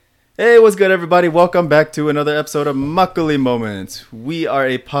Hey, what's good, everybody? Welcome back to another episode of Muckily Moments. We are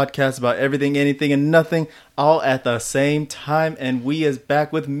a podcast about everything, anything, and nothing, all at the same time. And we is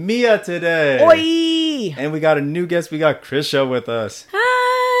back with Mia today. Oi! And we got a new guest. We got Krisha with us.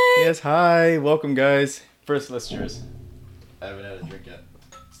 Hi! Yes, hi. Welcome, guys. First, let's cheers. I haven't had a drink yet.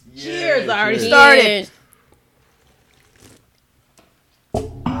 Cheers! I already cheers. started.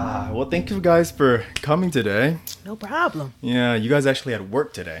 Well, thank you guys for coming today. No problem. Yeah, you guys actually had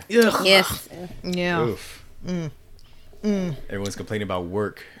work today. Ugh. Yes. Yeah. Oof. Everyone's complaining about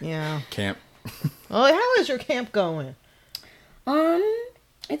work. Yeah. Camp. Well, how is your camp going?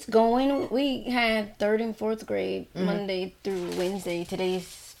 It's going. We had 3rd and 4th grade Monday through Wednesday.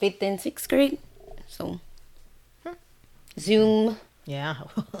 Today's 5th and 6th grade. So Zoom. Yeah.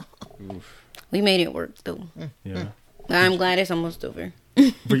 Oof. We made it work though. Yeah. I'm glad it's almost over.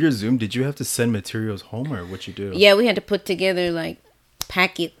 For your Zoom, did you have to send materials home or what you do? Yeah, we had to put together like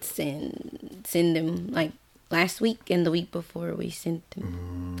packets and send them like last week and the week before we sent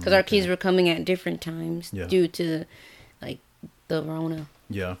them because our kids were coming at different times due to like the Rona.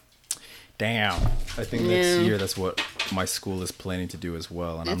 Yeah. Damn. I think next year that's what my school is planning to do as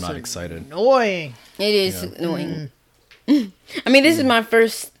well, and I'm not excited. Annoying. It is annoying. I mean, this is my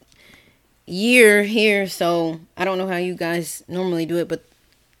first year here, so I don't know how you guys normally do it, but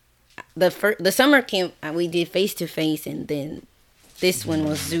the summer camp we did face to face, and then this one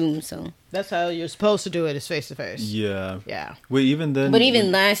was Zoom. So That's how you're supposed to do it, is face to face. Yeah. Yeah. Wait, even then. but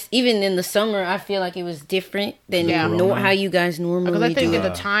even in the summer, I feel like it was different than how you guys normally Because I think do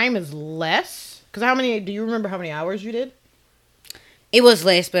the it. time is less. Because do you remember how many hours you did? It was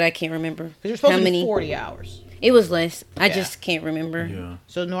less, but I can't remember Because you're supposed how to many. do 40 hours. It was less. I Yeah. just can't remember. Yeah.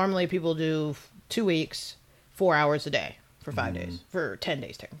 So normally people do 2 weeks, 4 hours a day for 5 days. For 10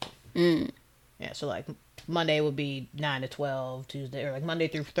 days, technically. Yeah, so like Monday would be 9 to 12, Tuesday, or like Monday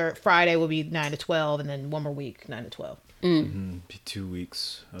through Friday would be 9 to 12, and then one more week, 9 to 12. Be 2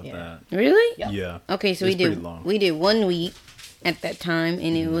 weeks of that. Really? Yep. Yeah. Okay, so It's pretty long. we did 1 week at that time,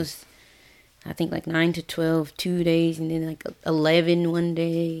 and it was I think like 9 to 12 2 days, and then like 11 one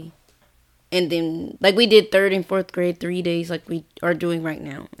day, and then like we did 3rd and 4th grade 3 days, like we are doing right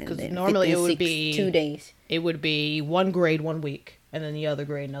now. Because And then normally 5th it and would 6th, be 2 days. It would be one grade 1 week, and then the other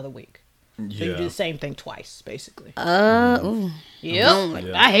grade another week. So you do the same thing twice, basically. Ooh. Yep.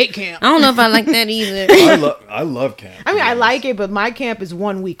 Yeah. I hate camp. I don't know if I like that either. I love camp. I mean, I like it, but my camp is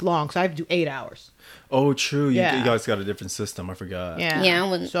 1 week long, so I have to do 8 hours. Oh, true. Yeah. You guys got a different system. I forgot. Yeah. Yeah, I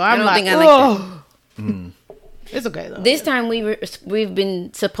wouldn't. So I'm I don't like, think I like that. It's okay though. This time we've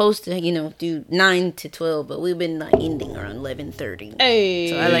been supposed to do 9 to 12, but we've been like ending around 11:30. Hey.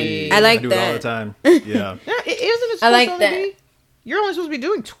 So I like I do it all the that. time. Yeah. Yeah, isn't it supposed I like to only that. be? You're only supposed to be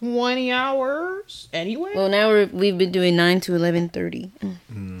doing 20 hours anyway. Well, now we've been doing 9 to 11:30.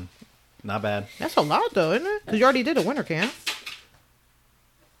 Not bad. That's a lot though, isn't it? Because you already did a winter camp.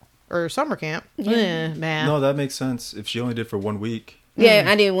 Or summer camp. Yeah, man. No, that makes sense. If she only did for 1 week. Yeah,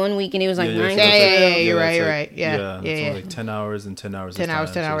 I did 1 week and it was like Yeah, 9 so to it's Yeah, twelve. you're that's right, you're like- right. Yeah, it's yeah. only like 10 hours and 10 hours 10 is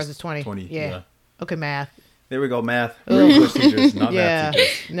hours, 10. 10 hours So is 20. 20. Yeah. Okay, math. There we go, math. We're English teachers, not Yeah. math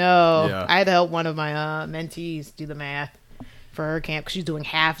teachers. No. Yeah. I had to help one of my mentees do the math for her camp because she's doing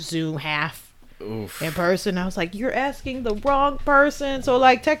half Zoom, half Oof. in person. I was like, you're asking the wrong person. So,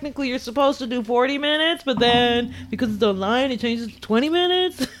 like, technically you're supposed to do 40 minutes, but then because it's online, it changes to 20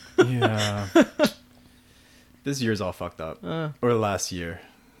 minutes. Yeah. This year's all fucked up. Or last year.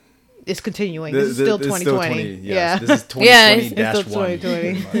 It's continuing. This is still It's 2020. Yes. Yeah. This is Yeah, 2020 it's dash still 1.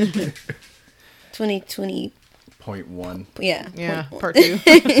 2020. 2020. Point 1. Yeah. Yeah, part 2.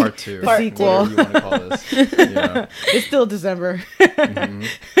 Part 2. The sequel. Whatever you want to call this. Yeah. It's still December.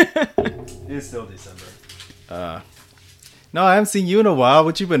 It's still December. No, I haven't seen you in a while.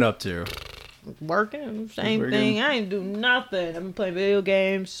 What you been up to? Working, same Working. thing. I ain't do nothing. I've been playing video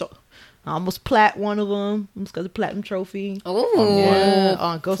games. So I almost plat one of them. Almost got the platinum trophy. Oh, Yeah,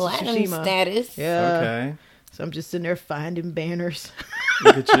 on Ghost of platinum Tsushima. status. Yeah. Okay. So I'm just sitting there finding banners,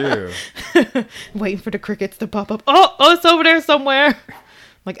 Look at you. waiting for the crickets to pop up. Oh, it's over there somewhere.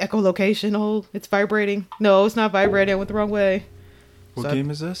 Like echolocation. Oh, it's vibrating. No, it's not vibrating. I went the wrong way. What So- game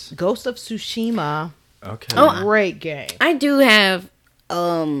is this? Ghost of Tsushima. Okay. Oh, Great game. I do have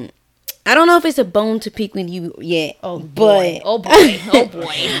I don't know if it's a bone to pick with you yet. Oh boy. But Oh boy. Oh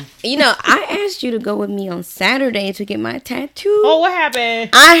boy. I asked you to go with me on Saturday to get my tattoo. Oh, what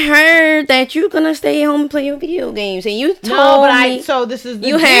happened? I heard that you're gonna stay home and play your video games, and you told No, but me so this is the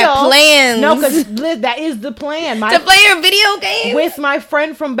you deal. had plans. No, because that is the plan. to play your video games. With my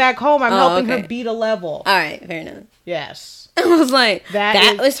friend from back home, I'm Oh, helping okay. her beat a level. All right, fair enough. Yes. I was like,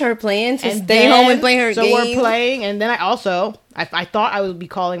 that was her plan to stay home and play her game. So we're playing, and then I thought I would be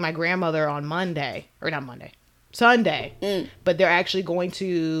calling my grandmother on Sunday. But they're actually going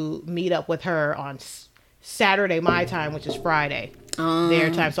to meet up with her on Saturday, my time, which is Friday, their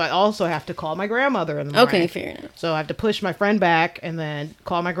time. So I also have to call my grandmother in the morning. Okay, fair enough. So I have to push my friend back and then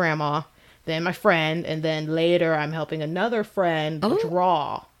call my grandma, then my friend, and then later I'm helping another friend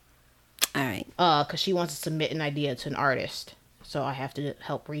draw. All right. Because she wants to submit an idea to an artist. So I have to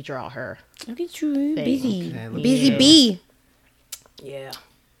help redraw her. Look at you. Busy. Okay, Busy bee. Yeah.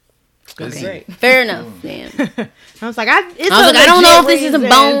 Busy. Great. Fair enough, man. I was like, I don't know if this is a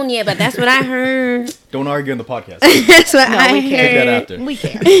bone yet, but that's what I heard. Don't argue in the podcast. That's what I we heard. Take that after. We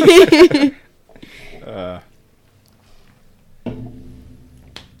can't.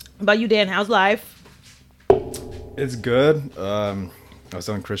 About you, Dan, how's life? It's good. I was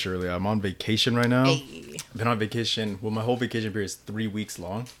telling Chris earlier, I'm on vacation right now. Hey. I've been on vacation. Well, my whole vacation period is 3 weeks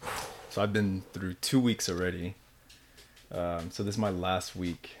long. So I've been through 2 weeks already. So this is my last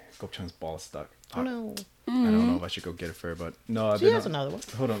week. Gopchung's ball is stuck. Oh, no. I don't know if I should go get it for her, but no, She has another one.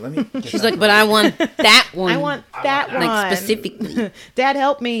 Hold on, let me. Get She's that like, but I want that one. I want that one. like specifically. Dad,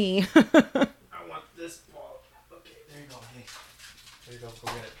 help me. I want this ball. Okay, there you go. Hey, there you go.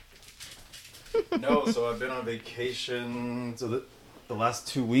 Go get it. No, so I've been on vacation. So the last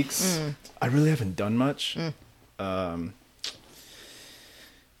 2 weeks, I really haven't done much. I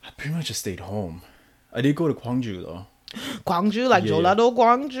pretty much just stayed home. I did go to Gwangju though. Gwangju, like Jeollado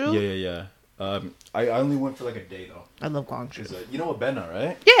Gwangju? Yeah. I only went for like a day though. I love Gwangju. You know Abena,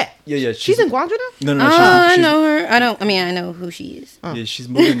 right? Yeah. Yeah. She's in Gwangju now? No. Oh, I know her. I know who she is. Yeah, she's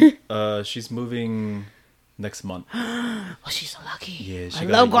moving. She's moving next month. Oh, she's so lucky. Yeah, I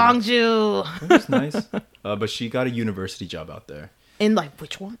love Gwangju. It was nice. But she got a university job out there. In like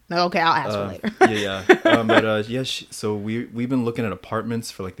which one? No, okay, I'll ask her later. Yeah. So we've been looking at apartments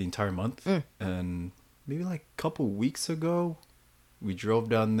for like the entire month, and maybe like a couple weeks ago, we drove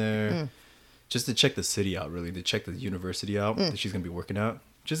down there just to check the city out. Really, to check the university out that she's gonna be working at,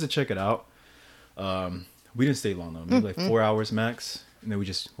 just to check it out. We didn't stay long though, maybe like 4 hours max, and then we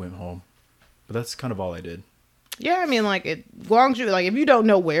just went home. But that's kind of all I did. Yeah, I mean, like Gwangju, like if you don't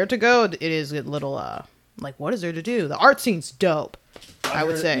know where to go, it is a little like what is there to do? The art scene's dope. I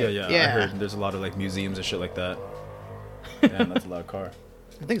would say. Yeah. I heard there's a lot of like museums and shit like that. Damn, that's a loud car.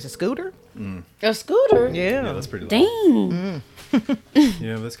 I think it's a scooter. A scooter? Yeah, that's pretty loud. Dang.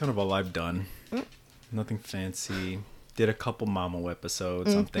 Yeah, that's kind of all I've done. Nothing fancy. Did a couple Mamo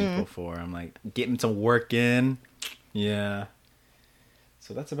episodes. I'm thankful for. I'm like getting some work in. Yeah.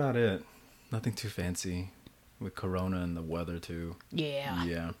 So that's about it. Nothing too fancy with Corona and the weather too. Yeah.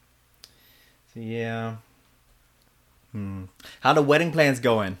 Yeah. So yeah. How the wedding plans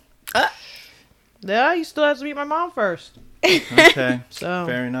going? Yeah, you still have to meet my mom first. Okay. So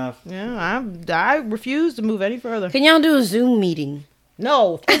fair enough. Yeah, I refuse to move any further. Can y'all do a Zoom meeting?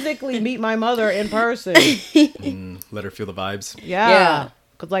 No, physically meet my mother in person. Let her feel the vibes. Yeah.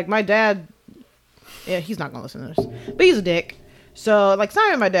 Because, like, my dad, yeah, he's not going to listen to this, but he's a dick. So, like,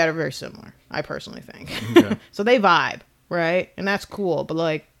 Simon and my dad are very similar, I personally think. Okay. So they vibe, right? And that's cool. But,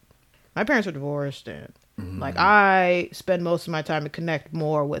 like, my parents are divorced, and, like, I spend most of my time to connect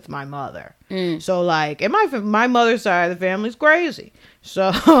more with my mother. So, like, and my mother's side of the family's crazy.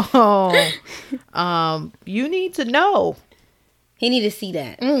 So, you need to know. He need to see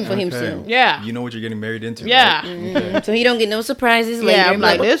that for himself. Yeah. You know what you're getting married into. Yeah. Right? Okay. So he don't get no surprises later. Yeah, I'm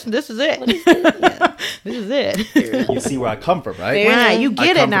like, What- this is it. Yeah. This is it. You see where I come from, right? Fair Right, you I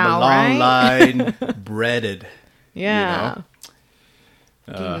get come it now, from a long right? line, breaded. Yeah.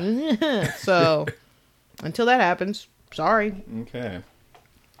 So, until that happens, sorry. Okay.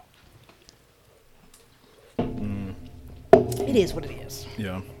 It is what it is.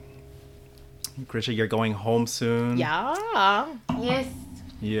 Yeah. Krisha, you're going home soon. Yeah. Yes.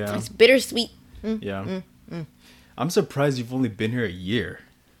 Yeah. It's bittersweet. Yeah. I'm surprised you've only been here a year.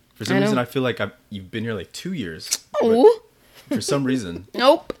 For some I know. reason, I feel like you've been here like 2 years. Oh. But for some reason.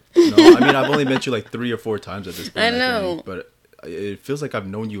 Nope. No, I mean, I've only met you like 3 or 4 times at this point. I know. think, but it feels like I've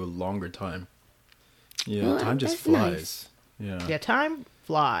known you a longer time. Yeah, Well, time just that's flies. nice. Yeah. Yeah, time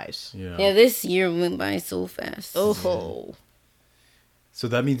flies. Yeah. Yeah, this year went by so fast. Oh. So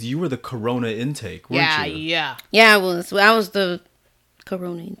that means you were the Corona intake, weren't Yeah, you? yeah. Yeah, I was. Well, I was the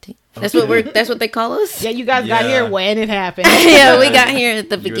Corona intake. That's what Okay. That's what they call us. Yeah, you guys got Yeah. here when it happened. Yeah, we got here at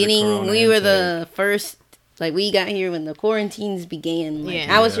the You were the beginning. Corona We were the first. Like we got here when the quarantines began. Like,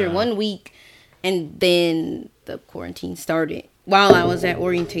 Yeah. I was here Yeah. 1 week, and then the quarantine started while I was at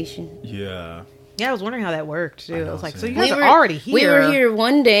orientation. Yeah. Yeah, I was wondering how that worked too. I, know, was like, so same. you guys are already here. We were here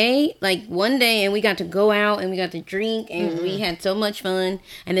one day, and we got to go out and we got to drink and we had so much fun.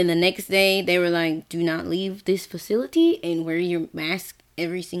 And then the next day, they were like, "Do not leave this facility and wear your mask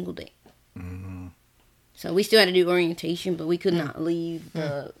every single day." Mm-hmm. So we still had to do orientation, but we could not leave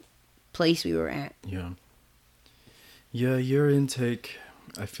the place we were at. Yeah. Yeah, your intake,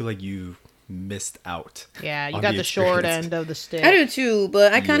 I feel like you missed out. Yeah, you on got the short experience. end of the stick. I do too,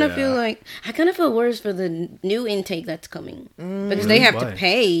 but I kind of Yeah. feel worse for the new intake that's coming because they have Why? to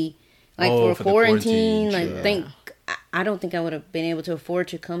pay Oh, for for the quarantine. quarantine, Like, I don't think I would have been able to afford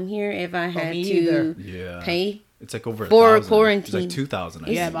to come here if I had me to either. Yeah. pay. It's like over For 1,000. quarantine. It's like 2,000. I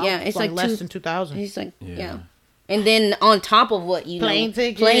Yeah, think. about, Yeah, it's like less two- than 2,000. It's like Yeah. yeah. And then on top of what Plane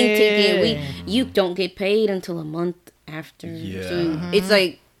ticket. plane ticket, you don't get paid until a month after. Yeah. So it's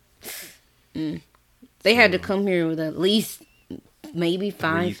like they had to come here with at least maybe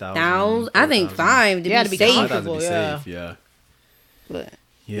 5,000. I think 4,000. 5 to Yeah, be to be safe. 5,000 to be Yeah. safe, yeah. But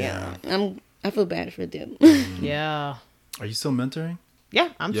Yeah. I feel bad for them. Yeah. Are you still mentoring? Yeah,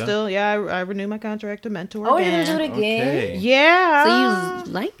 I'm Yeah. still, I renewed my contract to mentor Oh, you're again. gonna do it again? Okay. Yeah. So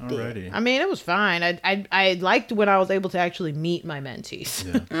you liked it? Alrighty. I mean, it was fine. I liked when I was able to actually meet my mentees.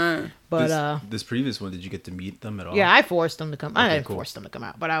 Yeah. But this previous one, did you get to meet them at all? yeah, I forced them to come. I Okay, didn't cool. force them to come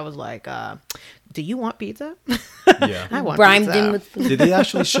out, but I was like, "Do you want pizza?" Yeah. I want Brimed pizza. them with food. Did they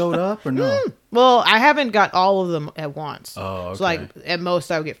actually showed up or no? Well, I haven't got all of them at once. Oh, So like okay. at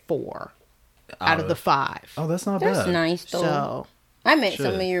most I would get 4 out of the 5. Oh, that's not That's bad. nice though. So I met Shit.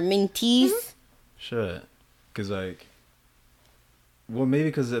 some of your mentees. Shit. Because, like, well, maybe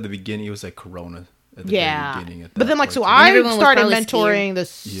because at the beginning it was like Corona. At the yeah, very beginning. At but that then like so point. I Everyone was started probably mentoring the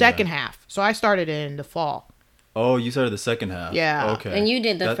Yeah. second half. So I started in the fall. Oh, you started the second half. Yeah. Okay. And you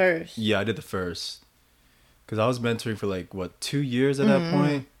did the first. Yeah, I did the first. Because I was mentoring for like, what, 2 years at that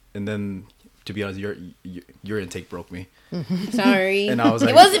point? And then, to be honest, your intake broke me. Sorry. And I was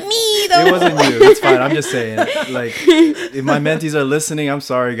like- it wasn't me though. It wasn't you. It's fine. I'm just saying. Like, if my mentees are listening, I'm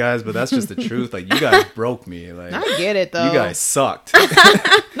sorry, guys, but that's just the truth. Like, you guys broke me. Like, I get it though. you guys sucked.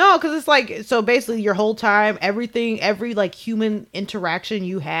 No, because it's like so basically your whole time, every like human interaction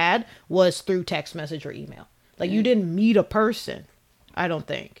you had was through text message or email. Like you didn't meet a person. I don't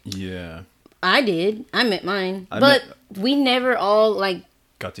think. Yeah. I did. I met mine, I but met- we never all like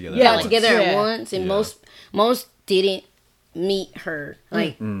Got together. Yeah, at got once. together at Yeah. once, and Yeah. most didn't meet her.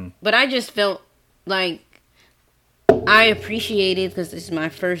 Like, but I just felt like I appreciated because this is my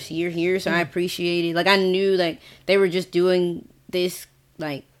first year here, so I appreciated. Like, I knew like they were just doing this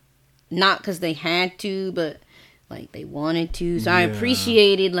like not because they had to, but like they wanted to. So I Yeah.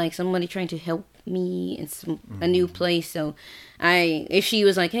 appreciated like somebody trying to help me in a new place. So if she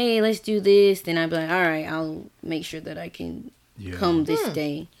was like, "Hey, let's do this," then I'd be like, "All right, I'll make sure that I can Yeah. come this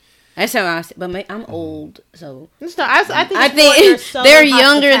day." That's how I. But I'm old, so It's not, I think I it's more your think southern they're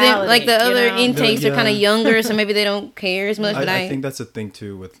younger than like the hospitality, other you know? intakes. They're kind of Yeah. younger, so maybe they don't care as much. But I think that's the thing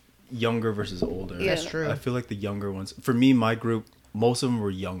too with younger versus older. That's true. I feel like the younger ones, for me, my group, most of them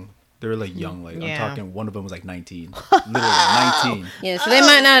were young. They were like young. Like Yeah. I'm talking, one of them was like 19, literally 19. yeah, so they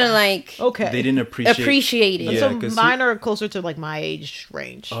might not have like Okay. They didn't appreciate. it. Yeah, so 'cause mine are closer to like my age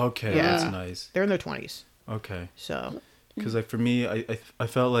range. Okay, Yeah. that's nice. They're in their 20s. Okay, So because like for me, I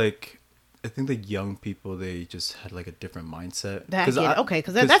felt like I think the young people they just had like a different mindset.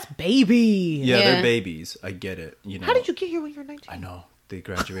 because that's baby. yeah, Yeah. they're babies. I get it. You know. How did you get here when you were 19? I know they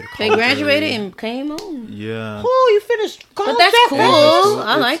graduated. They college graduated early. and came home. Yeah. Oh, you finished college. But that's that cool. fast? cool.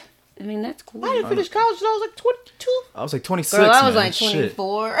 I like. I mean, that's cool. I didn't finish college until I was like 22. I was like 26. Girl, I was man. like Shit.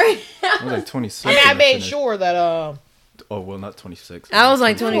 24. I was like 26. I mean, I when made finished. sure that Oh well, not 26. I was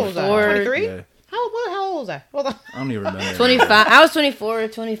like How old was I? 24. 23? Yeah. How old was I? Hold on. I don't even remember. 25. I was 24 or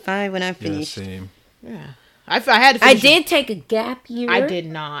 25 when I Yeah, finished. same. Yeah. I had to I finish. did take a gap year. I did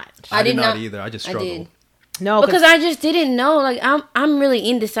not. I did did not not- either. I just I struggled. did. No, Because I just didn't know. Like I'm really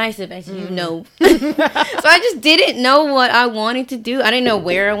indecisive, as you know. So I just didn't know what I wanted to do. I didn't know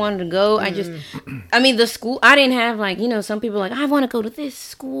where I wanted to go. I mean, the school. I didn't have like some people like I want to go to this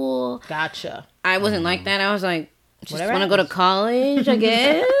school. Gotcha. I wasn't like that. I was like just Whatever want to go to happens. college. I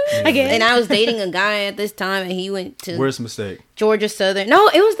guess. And I was dating a guy at this time, and he went to Worst mistake. Georgia Southern. No,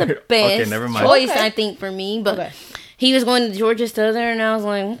 it was the best never mind. choice Okay. I think for me. But Okay. he was going to Georgia Southern, and I was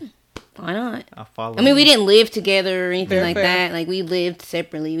like, why not? I'll follow. I mean, we didn't live together or anything Fair, like fair. that. Like, we lived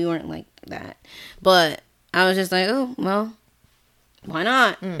separately. We weren't like that. But I was just like, oh, well, why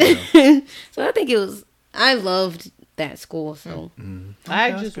not? So I think I loved that school. So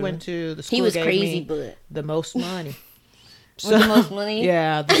I that's just good. went to the school he was that gave crazy, me but the most money. with the most money.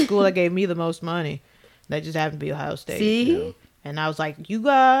 Yeah, the school that gave me the most money. That just happened to be Ohio State. See? And I was like, you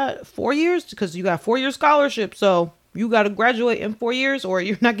got 4 years because you got 4 year scholarship. So you got to graduate in 4 years or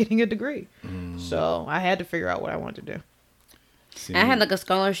you're not getting a degree. So I had to figure out what I wanted to do. See, I had like a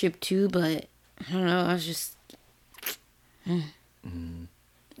scholarship too, but I don't know. I was just I'm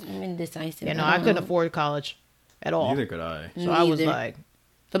indecisive. You know, I I don't couldn't know. afford college at all. neither could I. So I was Neither. like,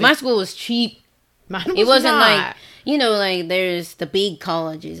 But my school was cheap. mine It wasn't not. like, you know, like there's the big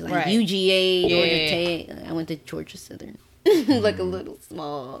colleges like Right. UGA, Georgia Yeah. Tech. I went to Georgia Southern, like a little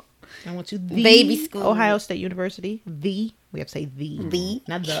small. I went to the Baby school. Ohio State University. We have to say The?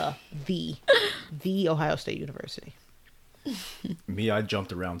 not the Ohio State University. Me, I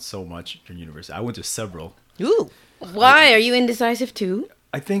jumped around so much during university. I went to several. Ooh, Why are you indecisive too?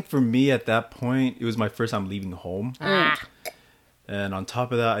 I think for me at that point, it was my first time leaving home. And on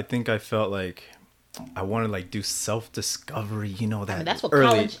top of that, I think I felt like I wanted to like do self-discovery, you know, that mean, that's what early.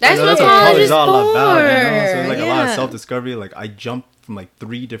 college- That's I know what that's college is all about, you know? So for. it's like a lot of Yeah. self-discovery. Like I jumped from like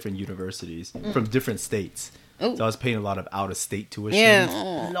 3 different universities from different states. Oh. So I was paying a lot of out-of-state tuition.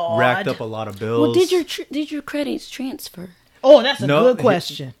 Yeah. Lord. Racked up a lot of bills. Well, did your credits transfer? Oh, that's a No. good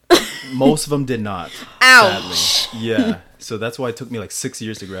question. Most of them did not. Ouch. Sadly. Yeah. So that's why it took me like 6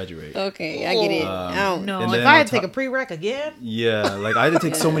 years to graduate. Okay, I get it. Ouch. No, And if then I on had to take a top- prereq again, Yeah, like I had to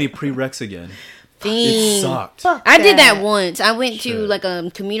take so many prereqs again. It Dang. sucked. fuck I did that once. I went to Shit. like a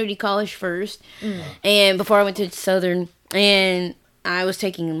community college first, and before I went to Southern, and I was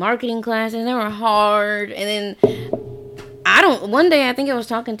taking marketing classes. They were hard, and then one day I think I was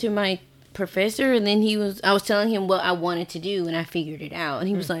talking to my professor, and then I was telling him what I wanted to do, and I figured it out, and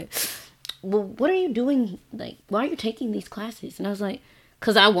he was like, "Well, what are you doing? Like, why are you taking these classes?" And I was like,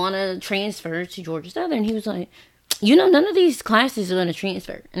 "Cause I want to transfer to Georgia Southern." He was like, "You know, none of these classes are going to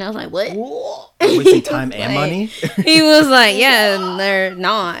transfer," and I was like, "What?" Wasting time and money. He was like, "Yeah, they're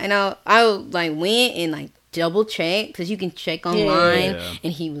not." And I like went and like double checked because you can check online, Yeah.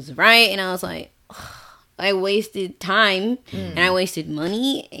 and he was right. And I was like, I wasted time and I wasted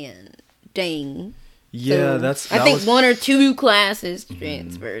money, and dang. Yeah, So, I think was, 1 or 2 classes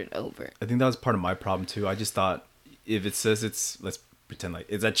transferred over. I think that was part of my problem too. I just thought if it says let's pretend like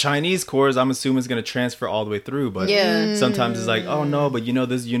it's a Chinese course, I'm assuming it's gonna transfer all the way through. But Yeah. sometimes it's like, oh no, but you know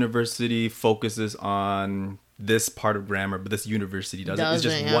this university focuses on this part of grammar, but this university doesn't. It's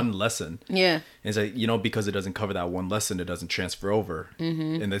just Doesn't, yeah. one lesson. Yeah. And it's like, you know, because it doesn't cover that one lesson, it doesn't transfer over.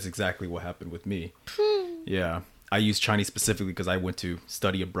 And that's exactly what happened with me. Yeah. I use Chinese specifically because I went to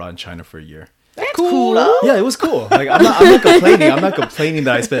study abroad in China for a year. that's cool. Yeah, it was cool. Like I'm not complaining. I'm not complaining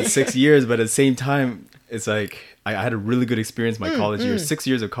that I spent 6 years, but at the same time, it's like I had a really good experience my college years. 6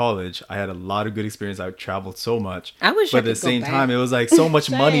 years of college, I had a lot of good experience. I traveled so much. I wish but I at the could go same back. time, it was like so much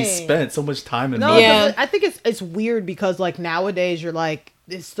money Same. spent, so much time and No, money. Yeah. 'cause I think it's weird because like nowadays you're like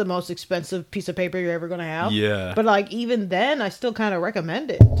it's the most expensive piece of paper you're ever gonna have. Yeah. But like even then, I still kind of recommend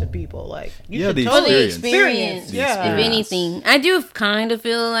it to people. Like you Yeah, should the For totally the experience. experience, The Yeah. if experience. anything. I do kind of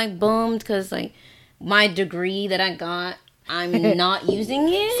feel like bummed because like my degree that I got, I'm not using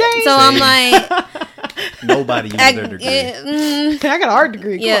it. Same. So I'm like, Nobody used their degree. I got an art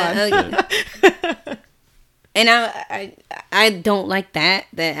degree. Come on. yeah. And I don't like that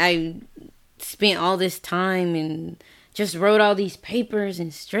I spent all this time and just wrote all these papers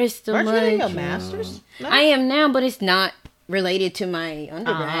and stressed so Aren't you much. getting a master's? No? I am now, but it's not related to my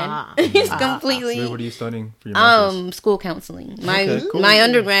undergrad. Ah. It's completely Wait, what are you studying for your master's? school counseling. My Okay, cool. my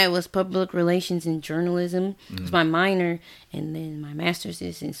undergrad was public relations and journalism. It's my minor, and then my master's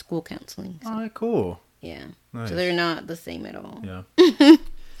is in school counseling. So, All right, cool. yeah, Nice. so they're not the same at all. Yeah.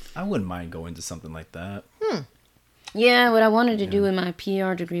 I wouldn't mind going to something like that. Yeah, what I wanted to do with my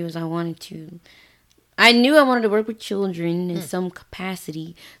PR degree was I knew I wanted to work with children in some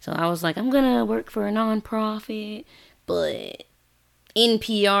capacity. So I was like, I'm going to work for a nonprofit. But in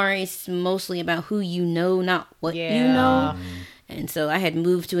PR, it's mostly about who you know, not what you know. And so I had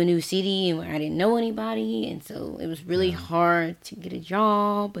moved to a new city and where I didn't know anybody. And so it was really hard to get a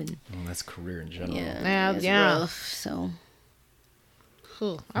job. And Well, that's career in general. yeah, it was Yeah. rough. So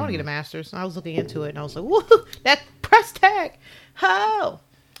Cool. I want to get a master's. I was looking into it and I was like, woo, that price tag. How?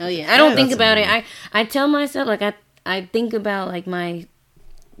 oh yeah, I don't Yeah, think that's about it. amazing. I tell myself like I think about like my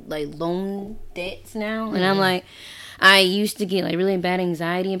like loan debts now, and I'm like, I used to get like really bad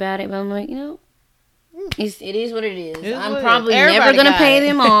anxiety about it, but I'm like, it is what it is. is what I'm it is. probably never Everybody gonna got pay it.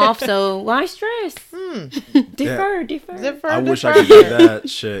 them off, so why stress? Defer. I wish I could do that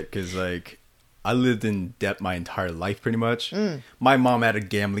shit because like I lived in debt my entire life pretty much. My mom had a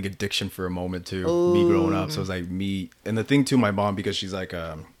gambling addiction for a moment too. Me growing up, so it was like me and the thing too. My mom, because she's like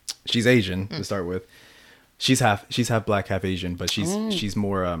she's Asian to start with. She's half black, half Asian, but she's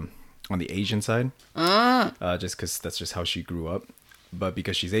more on the Asian side. Just because that's just how she grew up. But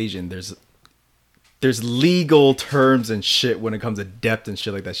because she's Asian, there's legal terms and shit when it comes to debt and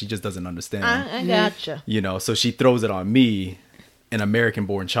shit like that. She just doesn't understand. I gotcha. You know, so she throws it on me, an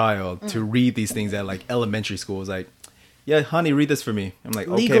American-born child, to read these things at like elementary school. It's like, yeah, honey, read this for me. I'm like,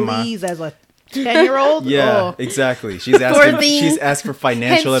 okay, ma. Legalese as a 10-year-old? Yeah, exactly. She's asked for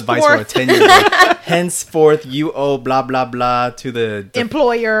financial advice for a 10-year-old. Henceforth, you owe blah blah blah to the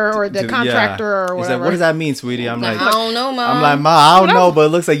employer or the contractor or He's whatever. like, what does that mean, sweetie? I'm like, I don't know, Mom. I'm like, Ma, I don't know, but it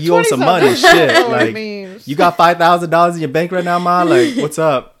looks like you owe some money. Shit, like, you got $5,000 in your bank right now, Ma? Like, what's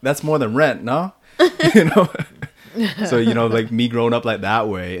up? That's more than rent, no? You know. So, you know, like me growing up like that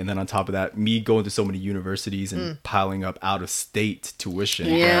way, and then on top of that, me going to so many universities and piling up out of state tuition.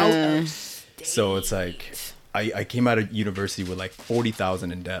 Yeah. Right? So it's like I came out of university with like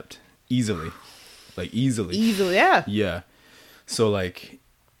 40,000 in debt easily. Like easily, yeah. Yeah. So like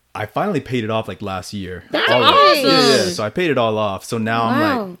I finally paid it off like last year. That's all awesome. Yeah. So I paid it all off. So now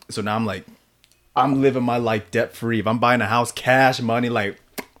Wow. I'm like I'm living my life debt free. If I'm buying a house, cash money, like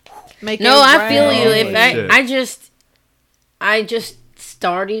No, I feel you. If shit. I just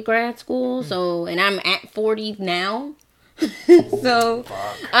started grad school, so and I'm at 40 now. So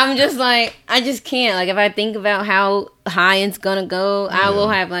I'm just like, I just can't. Like if I think about how high it's gonna go, I will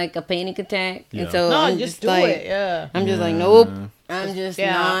have like a panic attack. Yeah. And so No, I'm just just do like, it. Yeah. I'm just like, nope. I'm just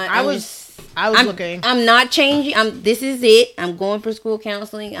not. I was looking. I'm not changing. This is it. I'm going for school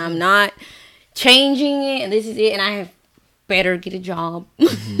counseling. I'm not changing it, and this is it. And I have better get a job.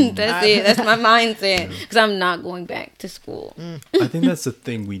 That's it. That's my mindset. Because I'm not going back to school. I think that's the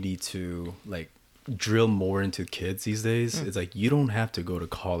thing we need to like drill more into kids these days. It's like you don't have to go to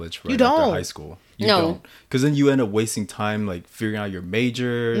college right after high school. You don't. Because then you end up wasting time like figuring out your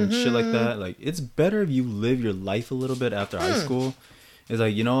major and shit like that. Like it's better if you live your life a little bit after high school. It's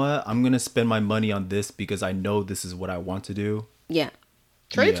like, you know what? I'm going to spend my money on this because I know this is what I want to do. Yeah.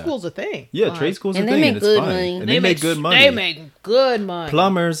 Trade school's a thing. Yeah, trade school's a And thing. they make And it's good fine. money. And they make good money. They make good money.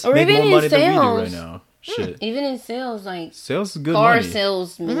 Plumbers Or make even more in money than we do right sales. now. Shit. Even in sales, like Sales is good car money.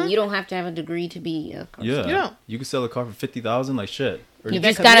 salesman, you don't have to have a degree to be a car Yeah. You don't. You can sell a car for 50,000 like shit. Or You get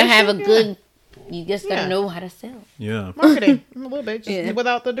just gotta have a commission? good. You just gotta Yeah. know how to sell. yeah. Marketing a little bit, just Yeah.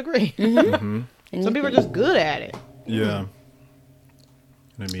 without the degree. And Some people are just good at it. Yeah.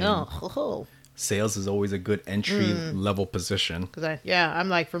 I mean, Oh, sales is always a good entry level position. because I'm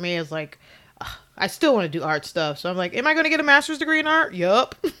like, for me, it's like, I still want to do art stuff. So I'm like, am I going to get a master's degree in art?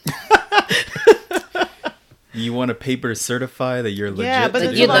 Yup. You want a paper to certify that you're legit? Yeah, but to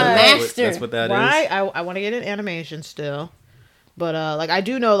it's do like- that? master. That's what that is. Right? I want to get an animation still. But, like, I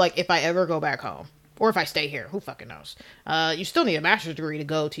do know, like, if I ever go back home, or if I stay here, who fucking knows? You still need a master's degree to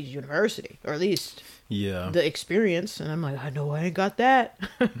go teach university, or at least Yeah. the experience. And I'm like, I know I ain't got that.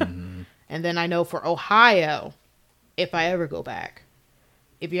 And then I know for Ohio, if I ever go back,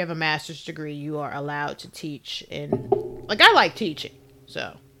 if you have a master's degree, you are allowed to teach in, like, I like teaching,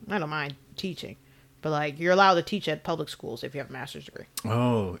 so I don't mind teaching. But, like, you're allowed to teach at public schools if you have a master's degree.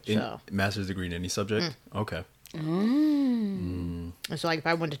 Oh, So. master's degree in any subject? Okay. And so, like, if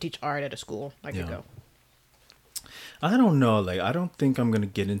I wanted to teach art at a school, I could Yeah. go. I don't know. Like, I don't think I'm going to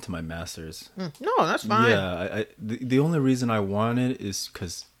get into my master's. No, that's fine. Yeah. The only reason I want it is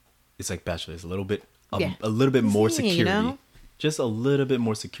because it's like bachelor's. A little bit Yeah. a little bit more Yeah, security. you know? Just a little bit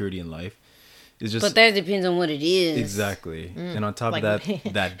more security in life. It's just But that depends on what it is. exactly. And on top Like- of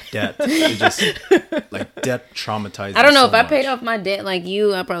that, that debt. It just like debt traumatizes. I don't know so if I paid much. off my debt like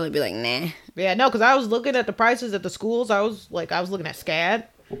you, I'd probably be like, nah. Yeah, no, because I was looking at the prices at the schools. I was looking at SCAD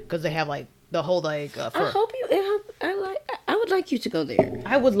because they have like the whole like. I For, hope you. I would like you to go there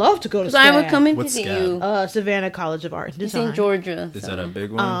I would love to go to because I would SCAD. come and What's visit SCAD? you. Savannah College of Art and It's Design. in Georgia. Is so. that a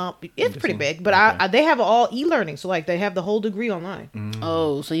big one? It's pretty big, but Okay. they have all e-learning, so like they have the whole degree online.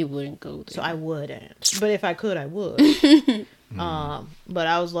 Oh, so you wouldn't go there. So I wouldn't, but if I could, I would. But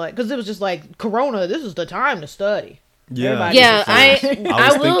I was like, because it was just like Corona. This is the time to study. Yeah. Everybody- Yeah, I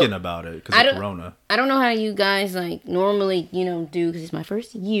was will- thinking about it I because of don't- Corona. I don't know how you guys like normally, do because it's my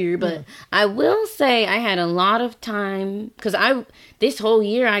first year, but I will say I had a lot of time because this whole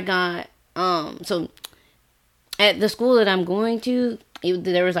year I got so at the school that I'm going to,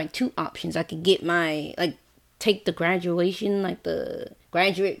 there was like two options. I could get my take the graduation, like the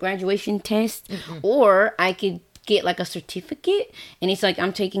graduation test, or I could get like a certificate, and it's like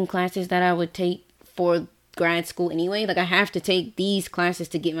I'm taking classes that I would take for grad school anyway. Like I have to take these classes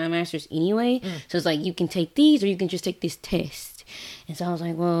to get my master's anyway. So it's like you can take these or you can just take this test. And so I was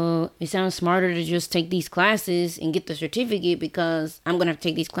like, well, it sounds smarter to just take these classes and get the certificate because I'm gonna have to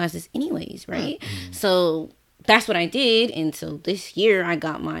take these classes anyways, right? So that's what I did. And so this year I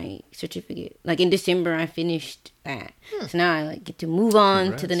got my certificate. Like in December I finished that. So now I like get to move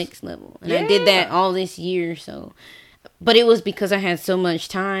on to the next level. And I did that all this year. So, but it was because I had so much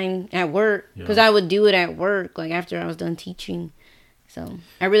time at work. Because I would do it at work, like after I was done teaching. So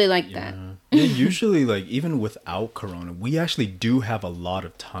I really like that. Yeah, usually like even without Corona, we actually do have a lot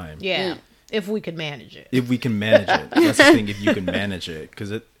of time. Yeah. If we could manage it. If we can manage it. That's the thing, if you can manage it.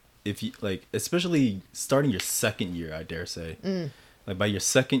 Because if you, like, especially starting your second year, I dare say. Like, by your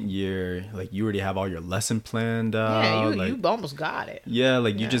second year, like, you already have all your lesson planned out. Yeah, you almost got it. Yeah,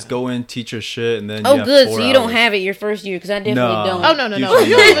 like, you just go in, teach your shit, and then Oh, you have good. 4 So you don't hours. have it your first year, because I definitely don't. Oh, no. Usually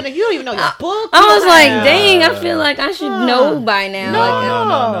You don't even know your book. I was like, dang, I feel like I should know by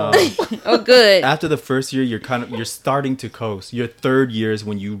now. No. Oh, good. After the first year, you're starting to coast. Your third year is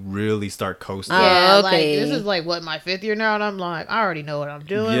when you really start coasting. Yeah, okay. like, this is like, what, my 5th year now? And I'm like, I already know what I'm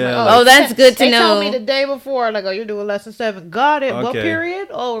doing. Yeah, Like, Oh, that's good to they know. told me the day before, like, oh, you're doing lesson 7. Got it. What Okay. period?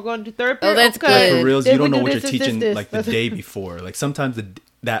 Oh, we're going to 3rd Oh, period. that's okay. good. For reals, Then you don't we know do what you're this, teaching this. like the day before. Like sometimes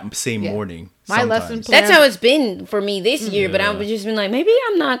that same morning. My lesson sometimes. plan- That's how it's been for me this year, but I've Yeah. just been like, maybe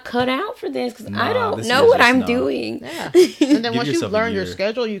I'm not cut out for this because I Nah, don't this know year's what just I'm not. doing. Yeah. And then Give once you yourself a learn your year.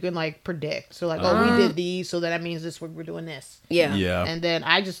 schedule, you can like predict. So like, oh, we did these, so that means this we're doing this. Yeah. Yeah. And then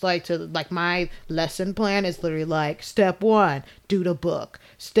I just like to like my lesson plan is literally like step 1, do the book.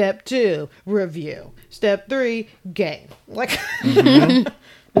 Step 2, review. Step 3, game. Like,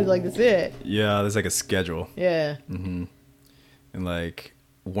 like that's it. Yeah, there's like a schedule. Yeah. And like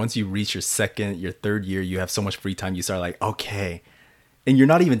once you reach your second, your third year, you have so much free time. You start like, okay. And you're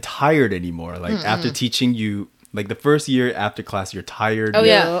not even tired anymore. Like after teaching you, like the first year after class, you're tired. Oh,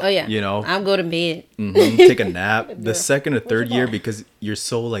 yeah. Oh, yeah. You know? I'll go to bed. Take a nap. The second or third year, because you're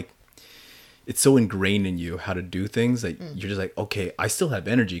so like, it's so ingrained in you how to do things that you're just like, okay, I still have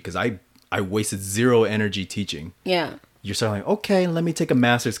energy because I wasted 0 energy teaching. Yeah. You're starting like, okay, let me take a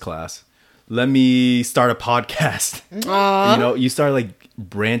master's class. Let me start a podcast. You know, you start like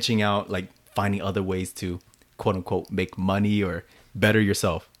branching out, like finding other ways to quote unquote make money or better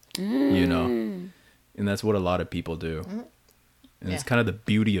yourself, you know? And that's what a lot of people do. And it's kind of the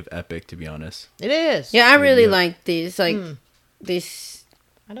beauty of Epic, to be honest. It is. Yeah, I really Yeah. like this. Like, this.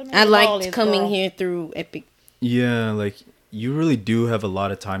 I don't know. I what all liked is, coming girl. here through Epic. Yeah, like you really do have a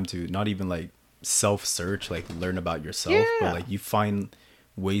lot of time to not even like self-search, like learn about yourself, Yeah. but like you find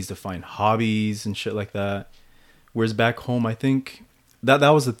ways to find hobbies and shit like that. Whereas back home, I think that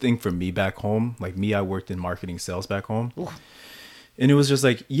was the thing for me back home. Like me, I worked in marketing sales back home. And it was just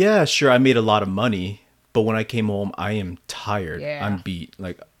like, yeah, sure, I made a lot of money, but when I came home, I am tired. Yeah. I'm beat.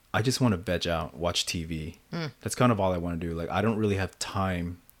 Like I just want to veg out, watch TV. That's kind of all I want to do. Like I don't really have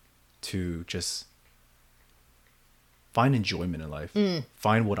time to just find enjoyment in life.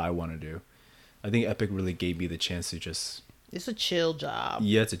 Find what I want to do. I think Epic really gave me the chance to just, It's a chill job.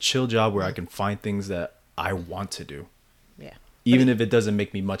 yeah, it's a chill job where I can find things that I want to do. Yeah. Even if it doesn't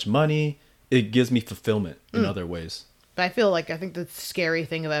make me much money, it gives me fulfillment in other ways. But I think the scary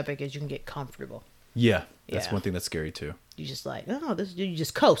thing of Epic is you can get comfortable. Yeah, that's Yeah. one thing that's scary too. You just like, oh, this you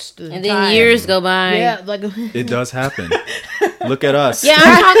just coast. the And then entire- years go by. Yeah, like It does happen. Look at us. Yeah,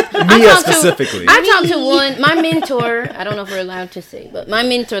 I Mia talked specifically. I talked to my mentor. I don't know if we're allowed to say, but my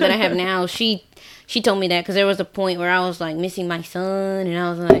mentor that I have now, she told me that because there was a point where I was like missing my son, and I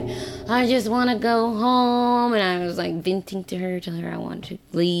was like, I just want to go home, and I was like venting to her, telling her I wanted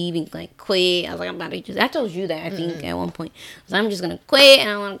to leave and like quit. I was like, I'm about to just. I told you that I think at one point. I was like, I'm just gonna quit and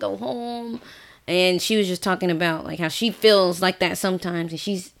I want to go home. And she was just talking about like how she feels like that sometimes, and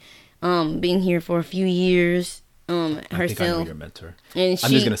she's been here for a few years I think I know herself. your mentor. And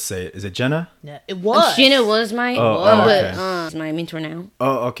I'm just gonna say it. Is it Jenna? yeah, it was. Jenna was my okay. is my mentor now.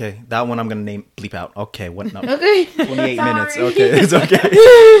 Oh, okay. That one I'm gonna bleep out. Okay, what? No, Okay. 28 minutes. Okay, it's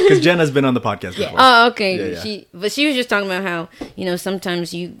okay. Because Jenna's been on the podcast before. Oh, okay. Yeah, yeah. She was just talking about how,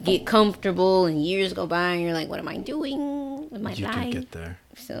 sometimes you get comfortable and years go by and you're like, what am I doing with my You life? can get there.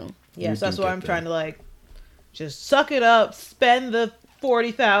 So Yes, You that's do why get I'm there. trying to like just suck it up, spend the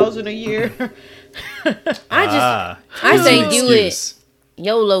 40,000 a year. I here's say an do excuse.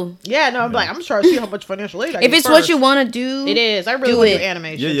 YOLO. Yeah, no, I'm like, I'm just trying to see how much financial aid I If get it's what first. you want to do, It is. I really do want to it. do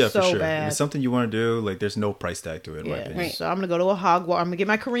animation. Yeah, so for sure. If bad. it's something you want to do, like there's no price tag to it. In my Yeah. opinion. Right. So I'm gonna go to a Hogwarts. I'm gonna get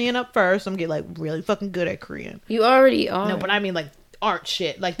my Korean up first. I'm gonna get like really fucking good at Korean. You already are. No, but I mean like art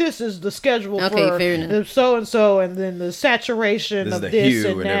shit. Like this is the schedule Okay, for fair enough. the so and so, and then the saturation This is of the this hue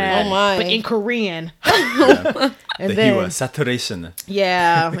and and that. everything. Oh my. But in Korean. Yeah. And The then hue, saturation.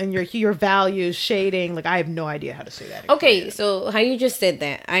 yeah, and your values, shading. Like I have no idea how to say that. in Okay, Korean. so how you just said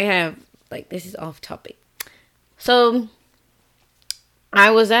that, I have, like, this is off topic. So,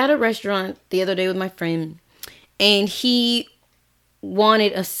 I was at a restaurant the other day with my friend, and he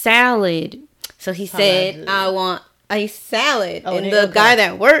wanted a salad. So he said, I want a salad. Oh, and the okay. guy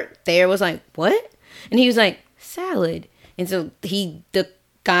that worked there was like, what? And he was like, salad. And so the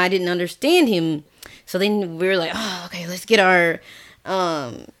guy didn't understand him. So then we were like, oh, okay, let's get our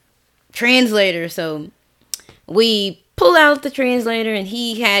translator. So we pull out the translator, and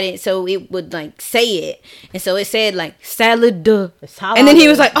he had it so it would like say it. And so it said like salad. And then he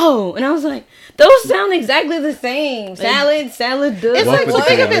was like, oh, and I was like, those sound exactly the same. Salad. It's Welcome like, to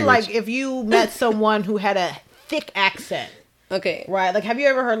think the of it language. like if you met someone who had a thick accent. Okay. Right, like have you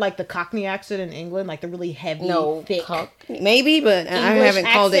ever heard like the Cockney accent in England, like the really heavy, No, thick maybe, but I haven't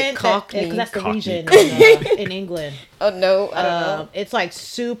called it Cockney. because that's the Cockney. region in England. Oh no, I don't know. It's like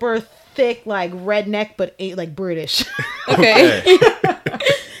super thick, like redneck, but ain't like British. Okay.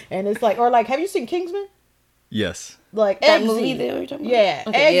 And it's like, or like, have you seen Kingsman? Yes. Like That Eggsy. movie that we were talking about? Yeah,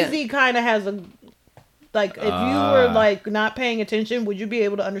 Okay, yeah. Eggsy kind of has a like. If you were like not paying attention, would you be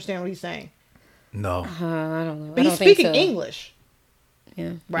able to understand what he's saying? No. I don't know. But I he's don't think speaking so. English.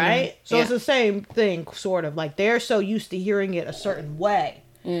 Yeah. Right? So Yeah. it's the same thing, sort of. Like, they're so used to hearing it a certain way.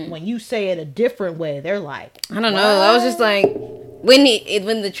 When you say it a different way, they're like, I don't know. I was just like, when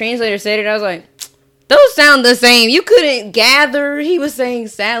the translator said it, I was like, those sound the same. You couldn't gather. He was saying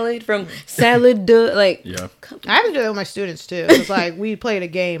salad from salad. Like, Yeah. I have to do that with my students, too. It's like, we played a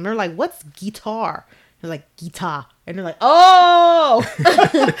game. They're like, what's guitar? They're like, guitar. And they're like, oh!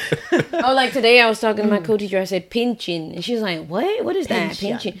 oh, like today I was talking to my co-teacher. I said pinchin, and she was like, "What? What is that?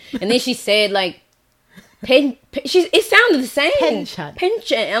 Pinchin. Pinchin?" And then she said like, it sounded the same. Pinchin.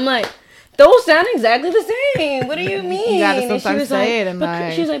 Pinchin. I'm like, those sound exactly the same. What do you mean? You gotta And she sometimes was say like, it and but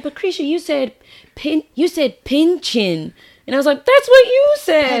like- she was like, "But Krisha, you said pinchin," and I was like, "That's what you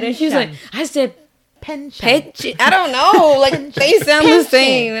said." And she was like, Pinchin. "I said." Pension. Pinchin. I don't know. Like they sound the Pinchin.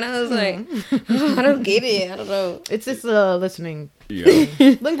 same, and I was like, oh, I don't get it. I don't know. It's just listening. Yeah.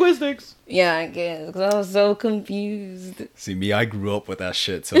 Linguistics. Yeah, I guess because I was so confused. See, me, I grew up with that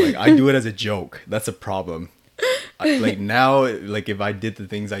shit. So, like, I do it as a joke. That's a problem. Like, now, like, if I did the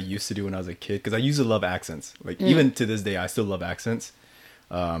things I used to do when I was a kid, because I used to love accents. Like, even to this day, I still love accents.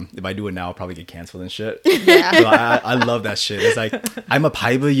 If I do it now, I'll probably get canceled and shit. Yeah. So I love that shit. It's like, I'm a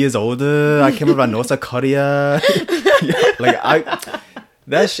 5 years older. I came from North Korea. Like,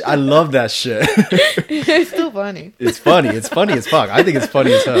 I love that shit. It's still funny. It's funny. It's funny as fuck. I think it's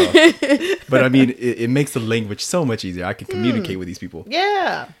funny as hell. But I mean, it makes the language so much easier. I can communicate with these people.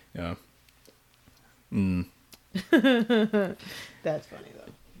 Yeah. Yeah. That's funny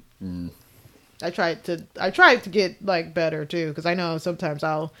though. I tried to get like better too, because I know sometimes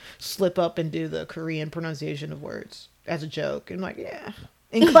I'll slip up and do the Korean pronunciation of words as a joke. And like, yeah.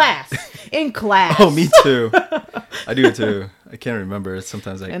 In class. In class. Oh, me too. I do it too. I can't remember.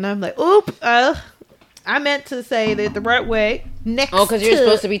 Sometimes And I'm like, oop, I meant to say that the right way. Next. Oh, because you're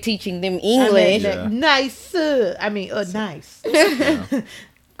supposed to be teaching them I meant English. Yeah. nice. Nice.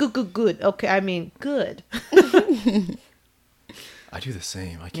 Good. Okay, I mean, good. I do the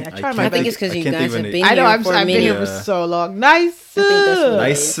same. I Yeah, can't. I try my I think best. it's because you can't guys think of have any- been I know, here for a I've been minute. here for Yeah. so long. Nice. I think that's what it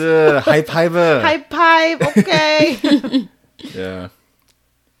Nice. High five. High five. Okay. Yeah.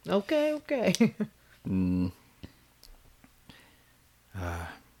 okay.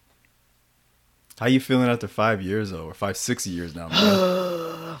 How you feeling after 5 years though, or 6 years now?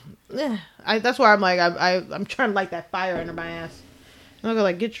 Man? Yeah, that's why I'm like, I'm trying to light that fire under my ass. I'm gonna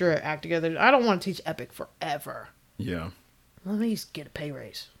like, get your act together. I don't want to teach Epic forever. Yeah. Let me just get a pay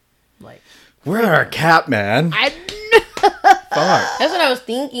raise. Like, We're our cap, man. I Fuck. That's what I was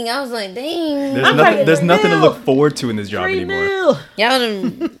thinking. I was like, dang. There's I'm nothing. like, There's nothing to "No." look forward to in this job 3 anymore. mil. Y'all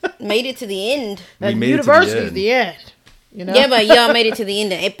done made it to the end. We That made it to the university's end. the end. You know? Yeah, but y'all made it to the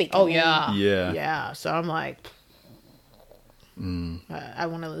end of Epic. Oh yeah. Yeah. Yeah. So I'm like, I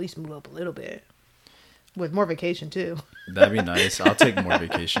want to at least move up a little bit with more vacation too. That'd be nice. I'll take more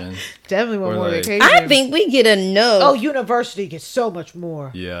vacation. Definitely want Or more like- vacation. I think we get enough. Oh, university gets so much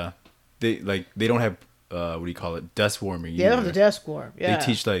more. Yeah. They don't have what do you call it? Desk warming. Yeah, on either. the desk warm. Yeah. They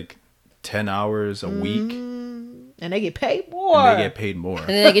teach like 10 hours a week, and they get paid more. and they get paid more. And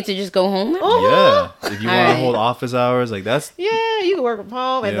then they get to just go home. Oh. Yeah. If you All want to right. hold office hours, like that's Yeah, you can work from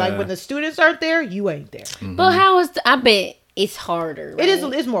home, and like Yeah. when the students aren't there, you ain't there. But how is I bet it's harder. It is.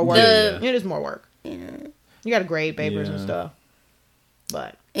 right? It's more work. Yeah. It is more work. You got to grade papers and Yeah. stuff.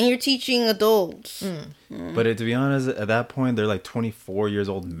 But And you're teaching adults. But to be honest, at that point, they're like 24 years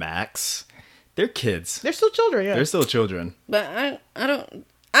old max. They're kids. they're still children. Yeah. They're still children. But I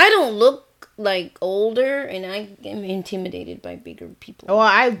don't look like older, and I am intimidated by bigger people. Well,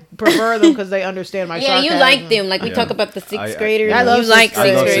 I prefer them because they understand my Yeah, sarcasm. you like them. Like we Yeah. talk about the sixth graders. I love you like sixth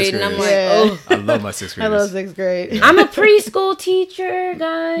sixth graders. grade, and I'm like, Yeah. oh. I love my sixth I graders. love sixth grade. I'm a preschool teacher,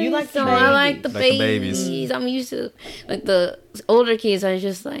 guys. You like the so I like the babies. Like the babies. babies. I'm used to like the older kids. I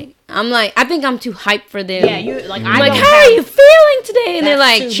just like I think I'm too hyped for them. Yeah, you like. I'm I like, don't how are have- you feeling today? And they're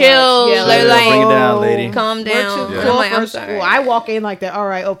That's like, too chill. much. Yeah, They're Chill, like, bring it down, lady. calm We're down. too Yeah. cool I'm like, for I'm school. sorry. I walk in like that. All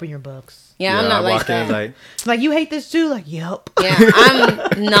right, open your books. Yeah, I'm I not like walk in that. like, It's like, you hate this too? Like, yep. Yeah,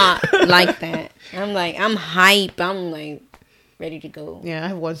 I'm not like that. I'm like, I'm hype. I'm like ready to go. Yeah, I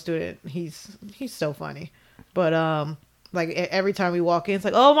have one student. He's so funny, but like every time we walk in, it's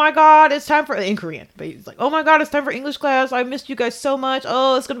like, oh my god, it's time for in Korean. But he's like, oh my god, it's time for English class. I missed you guys so much.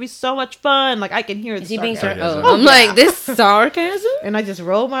 Oh, it's gonna be so much fun. Like I can hear the Is he being sarcasm. sarcastic? Sarcasm. I'm like, this sarcasm? And I just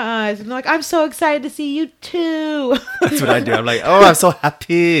roll my eyes and I'm like, I'm so excited to see you too. that's what I do. I'm like, oh, I'm so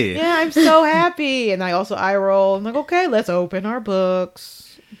happy. Yeah, I'm so happy. And I also eye roll. I'm like, okay, let's open our books.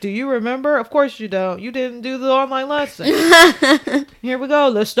 Do you remember? Of course you don't. You didn't do the online lesson. Here we go.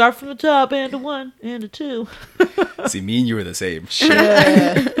 Let's start from the top and a 1 and a 2. See, me and you were the same. Shit.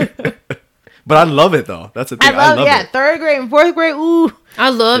 Yeah. But I love it though. That's the thing. I love it. third grade and fourth grade. Ooh, I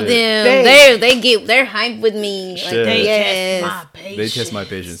love Shit. them. They're hyped with me. Like, Shit. they yes. test my patience. They test my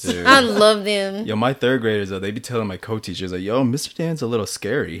patience too. I love them. Yo, my third graders though, they be telling my co-teachers like, "Yo, Mr. Dan's a little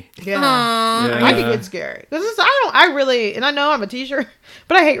scary." Yeah. Aw. Yeah. I can get scary. I really, and I know I'm a teacher,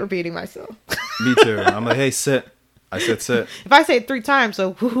 but I hate repeating myself. Me too. I'm like, "Hey, sit." I said, "Sit." If I say it 3 times,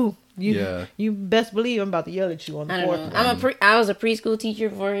 so whoo, Yeah. you best believe I'm about to yell at you on the I fourth don't one. know. I was a preschool teacher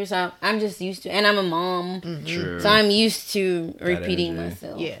before, so I'm just used to, and I'm a mom, True. so I'm used to repeating energy.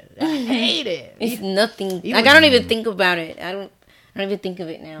 myself. Yeah, I hate it. It's nothing. Even- Like I don't even think about it. I don't even think of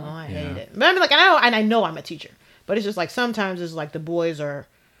it Oh, now. I Yeah. hate it. But I mean, like, I know I'm a teacher, but it's just like sometimes it's like the boys are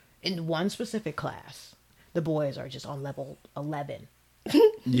in one specific class. The boys are just on level 11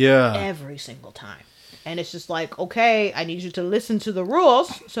 Yeah. every single time, and it's just like, okay, I need you to listen to the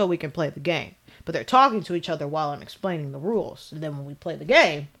rules so we can play the game. But they're talking to each other while I'm explaining the rules, and then when we play the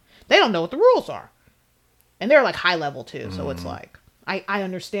game, they don't know what the rules are, and they're like high level too. So it's like, I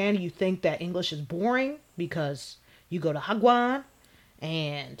understand you think that English is boring because you go to Hagwon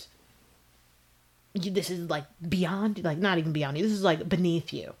and this is like beyond, like not even beyond you. This is like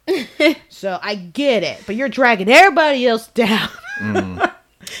beneath you. So I get it, but you're dragging everybody else down.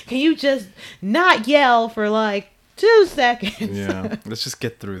 Can you just not yell for like 2 seconds? Yeah. Let's just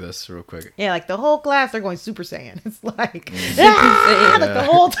get through this real quick. Yeah, like the whole class, they're going Super Saiyan. It's like, Saiyan. like the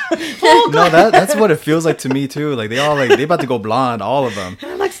whole No, that's what it feels like to me too. Like they about to go blonde, all of them.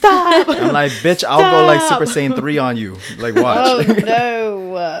 I'm like, stop. I'm like, bitch, I'll go like Stop. Super Saiyan 3 on you. Like, Oh watch.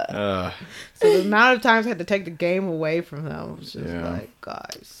 no. So the amount of times I had to take the game away from them was just Yeah. like,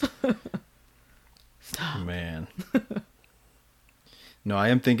 guys. Stop. Man. No, I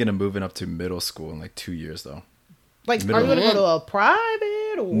am thinking of moving up to middle school in like 2 years though. Like, are Middle- you gonna go to a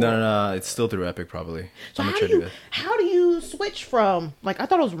private or No, it's still through Epic probably. So I'm how gonna do try to do you that. how do you switch from, like, I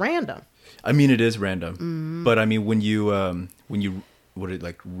thought it was random. I mean, it is random, but I mean, when you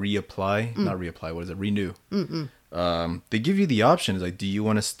reapply, not reapply, what is it? Renew. They give you the option. It's like, do you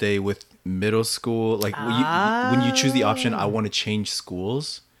want to stay with middle school? Like when you choose the option, I want to change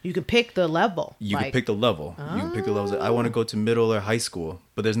schools. You could pick the level. You like, can pick the level. You can pick the levels. I want to go to middle or high school,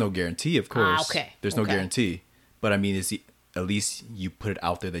 but there's no guarantee, of course. okay. There's no Okay. guarantee, but I mean, at least you put it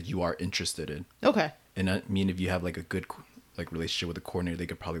out there that you are interested in. Okay. And I mean, if you have like a good like relationship with the coordinator, they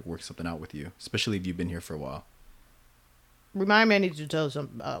could probably work something out with you, especially if you've been here for a while. Remind me, I need to tell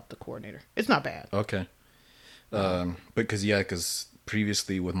something about the coordinator. It's not bad. Okay. Because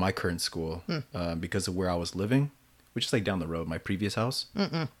previously with my current school, because of where I was living, which is like down the road, my previous house.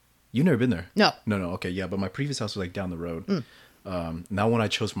 You've never been there? No. No. Okay, yeah, but my previous house was like down the road. Now one I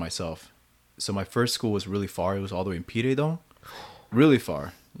chose for myself. So my first school was really far. It was all the way in Piredon. Really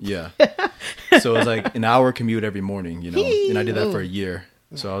far. Yeah. So it was like an hour commute every morning, you know, and I did that for a year.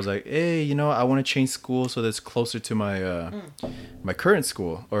 So I was like, hey, you know, I want to change school so that's closer to my my current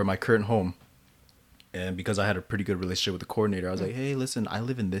school or my current home. And because I had a pretty good relationship with the coordinator, I was like, hey, listen, I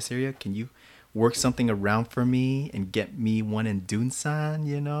live in this area. Can you work something around for me and get me one in Dunsan,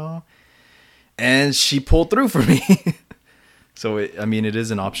 you know? And she pulled through for me. So, it is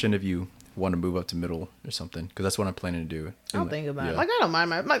an option if you want to move up to middle or something, because that's what I'm planning to do. I'll think about it. Yeah. Like, I don't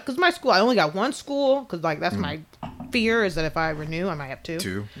mind because my school, I only got one school, because, like, that's my fear is that if I renew, I might have 2.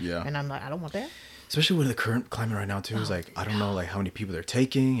 2, yeah. And I'm like, I don't want that. Especially with the current climate right now, too. Is like, I don't know, like, how many people they're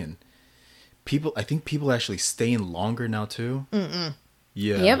taking, and I think people actually staying longer now, too.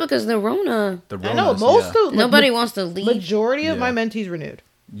 Yeah. Yeah, because the Rona. The I know, Ronas, most yeah. of Nobody wants to leave. majority of Yeah. my mentees renewed.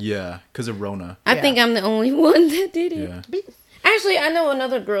 Yeah, because of Rona. I think I'm the only one that did it. Yeah. Actually, I know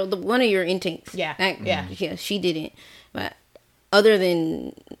another girl, one of your intakes. Yeah, yeah, she didn't. But other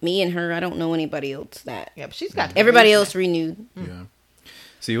than me and her, I don't know anybody else that. Yeah, but she's got Everybody else renewed. Yeah.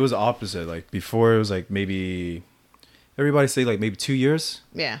 See, it was opposite. Like before, it was like maybe everybody say like maybe 2 years.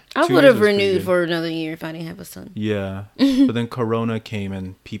 Yeah. I 2 would years have was pretty renewed good. for another year if I didn't have a son. Yeah, but then Corona came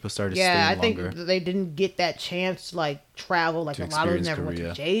and people started Yeah, I staying think longer. they didn't get that chance to like travel. Like To a lot of them experience never went to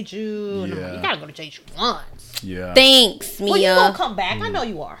Korea. Jeju. And I'm like, Yeah. you gotta go to Jeju once. Yeah. Thanks, Well, you gonna Mia. come back? I know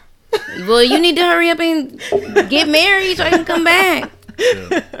you are. Well, you need to hurry up and get married so I can come back.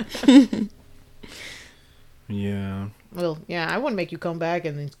 Yeah. Well, yeah, I wouldn't make you come back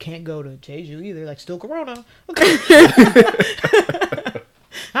and then can't go to Jeju either. Like, still Corona.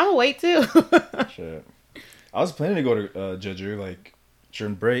 I'm gonna wait too. Shit. I was planning to go to Jeju like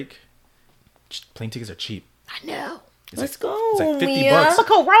during break. Plane tickets are cheap. I know. Let's go, it's like 50 Mia. bucks. It's a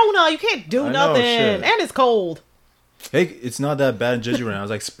Corona. You can't do I know, nothing, shit. and it's cold. Hey, it's not that bad in Jeju right now. It's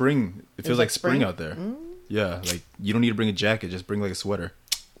like spring. It feels like like spring spring? out there. Yeah, like you don't need to bring a jacket. Just bring like a sweater.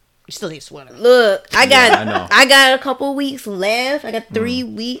 You still need a sweater. Look, I got I know. I got a couple weeks left. I got 3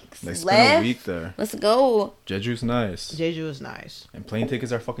 weeks Like spend left. a week there. Let's go. Jeju's nice. Jeju is nice. And plane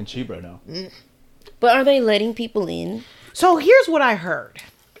tickets are fucking cheap right now. But are they letting people in? So here's what I heard.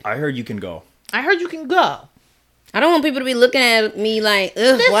 I heard you can go. I heard you can go. I don't want people to be looking at me like,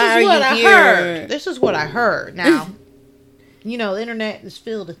 ugh, This why is are what you I here? heard. This is what I heard. Now, you know, the internet is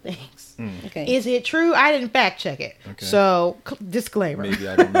filled with things. Okay. Is it true? I didn't fact check it. Okay. So, disclaimer. Maybe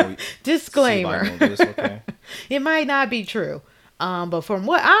I don't know. Disclaimer. See if I know this, okay. It might not be true. But from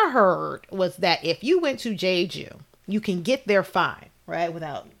what I heard was that if you went to Jeju, you can get there fine, right?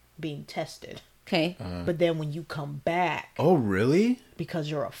 Without being tested. Okay. But then when you come back, Oh, really? because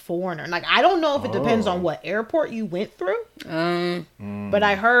you're a foreigner, like, I don't know if it depends on what airport you went through. But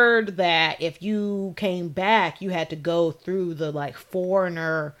I heard that if you came back, you had to go through the like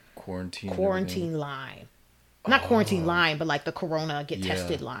foreigner Quarantine. and quarantine line. Not quarantine line, but like the corona get Yeah.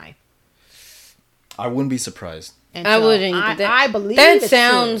 tested line. everything. I wouldn't be surprised. And I so wouldn't. I believe that it's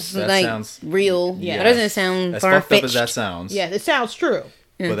sounds That like sounds- real. Yeah. That doesn't sound As far fucked up as that fetched. sounds. true. Yeah, it sounds true.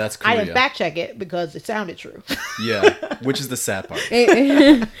 But that's I Korea. didn't fact check it because it sounded true. Yeah, which is the sad part.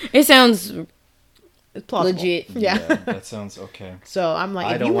 It sounds It's plausible. legit. Yeah. That sounds okay. So I'm like,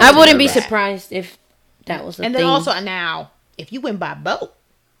 I if don't you want I went wouldn't to be that- surprised if that was a And thing. then also now, if you went by boat,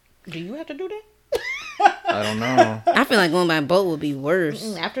 do you have to do that? I don't know. I feel like going by boat would be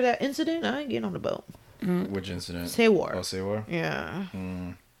worse. After that incident, I ain't getting on the boat. Which incident? Seward. Oh, Seward. Yeah.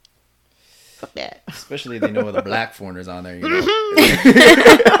 Fuck that. Especially they know the black foreigners on there. You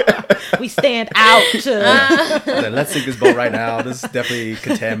know, We stand out. Like, let's take this boat right now. This is definitely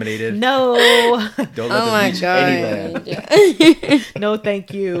contaminated. No. Don't let Oh them my reach any land. god. No,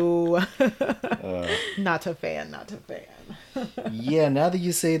 thank you. Not a fan. Not a fan. Yeah, now that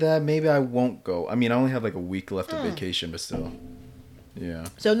you say that, maybe I won't go. I mean, I only have like a week left of vacation, but still. Yeah.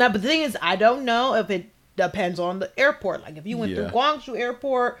 So now, but the thing is, I don't know if it depends on the airport. Like if you went through Yeah. Guangzhou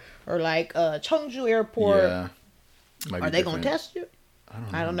Airport or like Cheongju Airport, Yeah. Might are be they going to different. test you?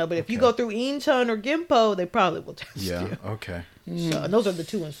 I don't know. But if you go through Incheon or Gimpo, they probably will test Yeah, you. okay. So, and those are the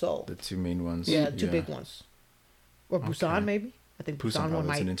two in Seoul. The two main ones. Yeah, two big ones. Or Busan, Okay. maybe. I think Busan, Busan one probably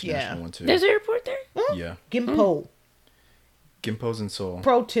might. an international Yeah. one too. There's an airport there? Yeah. Gimpo. Gimpo's in Seoul.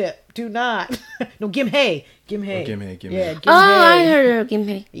 Pro tip: do not. No, Gimhae. Gimhae. Gimhae, Gimhae. Yeah, Gimhae. Oh, I heard of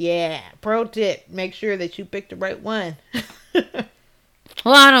Gimhae. Yeah. Pro tip: make sure that you pick the right one.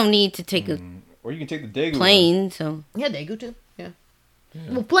 Well, I don't need to take a Or you can take the Daegu one. plane, so Yeah, Daegu too. Yeah.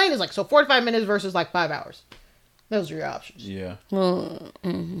 Well, plane is like so 45 minutes versus like 5 hours. Those are your options. Yeah. well,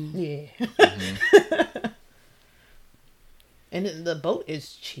 Yeah. And then the boat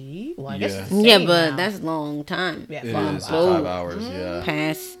is cheap. Well, I guess Yeah. it's the yeah, same but now. that's a long time. Yeah, It five is hours. 5 hours. Yeah.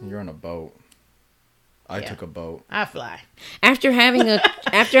 Pass. You're on a boat. I Yeah. took a boat. I fly. After having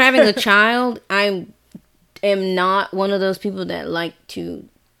a child, I am not one of those people that like to.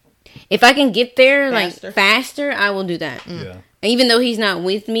 If I can get there Faster. like faster, I will do that. Yeah. Even though he's not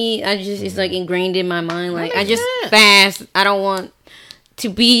with me, I just it's like ingrained in my mind. Like I makes just sense. fast. I don't want to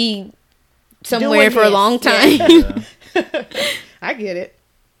be somewhere Doing for a this. long Yeah. time. Yeah. I get it.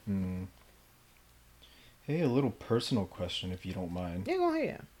 Hey, a little personal question, if you don't mind. Yeah, go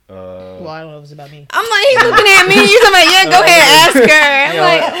ahead. Well, I don't know if it's about me. I'm like, he's looking at me. You're talking about, yeah, go ahead, ask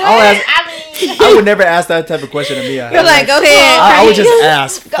her. I'm like, I would never ask that type of question to me. you're like, go ahead. I would just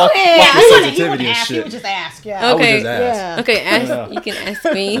ask. Go fuck, ahead. Fuck He the wouldn't- sensitivity and He shit. would just ask. Yeah. I would Okay. just ask. Yeah. Okay, ask. Yeah. You can ask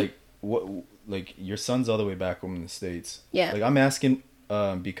me. Like what? Like your son's all the way back home in the States. Yeah. Like I'm asking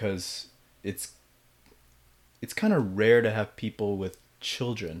because it's kind of rare to have people with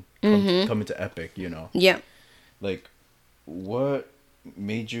children come into Epic, you know. Yeah. Like, what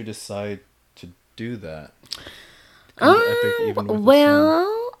made you decide to do that? Come to Epic even with the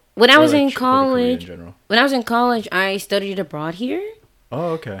son? When I Or, was like, in for the career in college, general? I studied abroad here,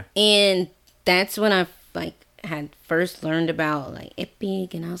 Oh, okay. and that's when I like had first learned about like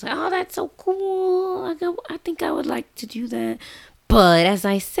Epic, and I was like, oh, that's so cool. I think I would like to do that. But as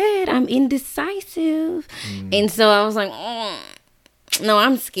I said, I'm indecisive, and so I was like, no,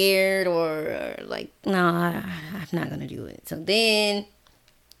 I'm scared, or like, no, I'm not gonna do it. So then,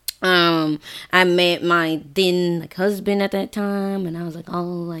 I met my then like husband at that time, and I was like, oh,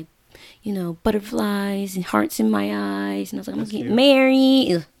 like, you know, butterflies and hearts in my eyes, and I was like, I'm gonna get cute.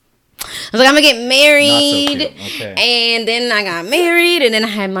 married. I was like, I'm gonna get married. Not so cute. Okay. And then I got married, and then I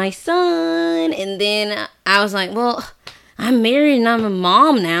had my son, and then I was like, well, I'm married and I'm a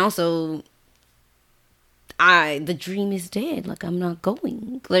mom now, so the dream is dead. Like, I'm not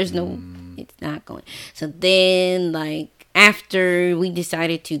going. There's no, it's not going. So then, like, after we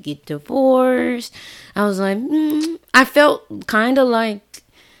decided to get divorced, I was like, I felt kind of like,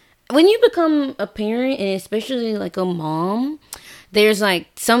 when you become a parent, and especially like a mom, there's like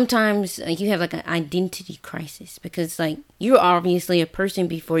sometimes you have like an identity crisis, because like you're obviously a person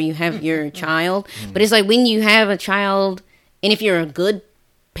before you have your child, but it's like when you have a child, and if you're a good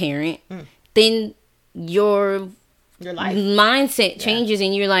parent, then your life mindset changes,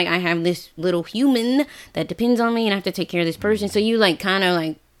 and you're like, I have this little human that depends on me, and I have to take care of this person. So you like kind of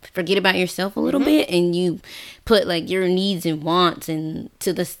like forget about yourself a little bit, and you put like your needs and wants and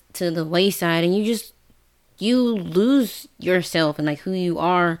to the wayside, and you lose yourself and like who you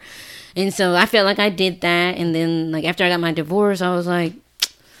are. And so I felt like I did that. And then like after I got my divorce, I was like,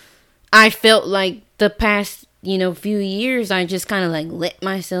 I felt like the past, few years, I just kind of like let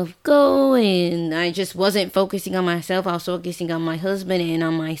myself go, and I just wasn't focusing on myself. I was focusing on my husband and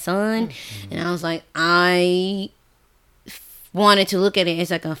on my son. And I was like, I wanted to look at it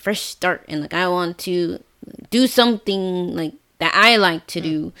as like a fresh start, and like I want to do something like that I like to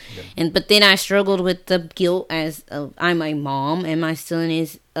do. But then I struggled with the guilt as I'm a mom and my son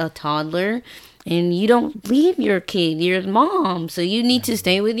is a toddler, and you don't leave your kid, you're the mom, so you need to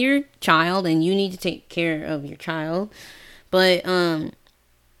stay with your child and you need to take care of your child. But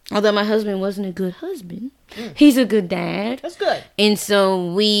although my husband wasn't a good husband, he's a good dad. That's good. And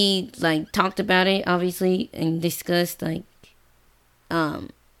so we like talked about it, obviously, and discussed like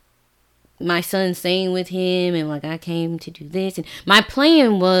my son staying with him, and like I came to do this, and my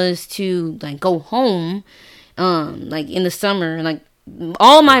plan was to like go home like in the summer. Like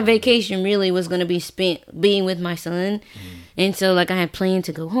all my vacation really was going to be spent being with my son. And so like I had planned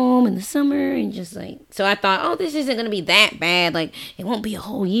to go home in the summer, and just like, so I thought, oh, this isn't going to be that bad, like it won't be a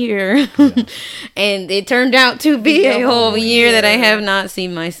whole year. And it turned out to be a whole year that I have not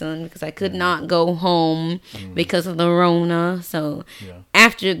seen my son, because I could not go home because of the Rona. So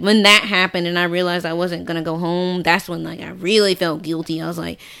after, when that happened and I realized I wasn't going to go home, that's when like I really felt guilty. I was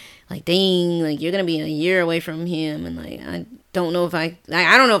like dang, like you're going to be a year away from him, and like I don't know if I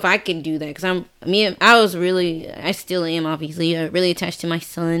don't know if I can do that, because I still am obviously really attached to my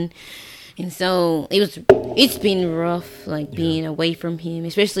son. And so it's been rough, like being away from him,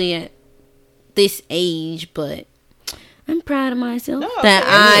 especially at this age. But I'm proud of myself that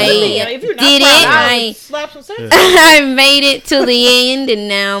I if you're not did proud, it. I slap some sense. I made it to the end, and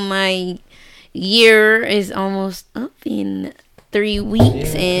now my year is almost up in 3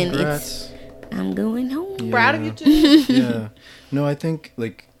 weeks, and Congrats. I'm going home. Proud of you too. Yeah. No, I think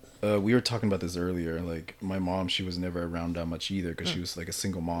like we were talking about this earlier. Like my mom, she was never around that much either, because she was like a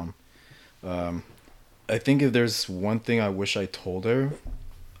single mom. I think if there's one thing I wish I told her,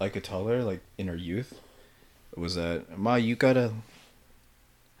 I could tell her like in her youth, was that, Ma, you gotta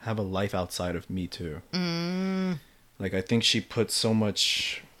have a life outside of me too. Like I think she put so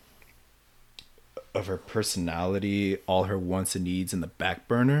much of her personality, all her wants and needs, in the back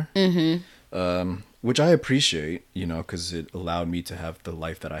burner. Which I appreciate, because it allowed me to have the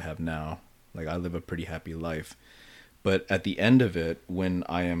life that I have now. Like I live a pretty happy life. But at the end of it, when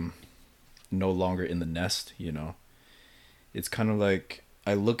I am no longer in the nest, it's kind of like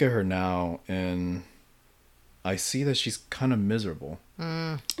I look at her now and I see that she's kind of miserable.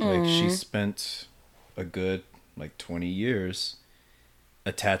 Like she spent a good like 20 years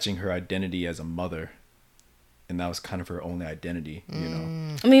attaching her identity as a mother, and that was kind of her only identity.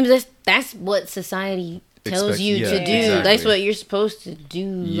 I mean, that's what society tells you to do. Exactly. That's what you're supposed to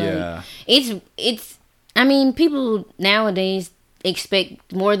do. Yeah. Like, it's. I mean, people nowadays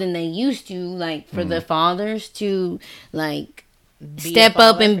expect more than they used to. Like for the fathers to like step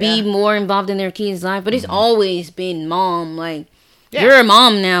up and be more involved in their kids' life, but it's always been mom. Like Yeah. You're a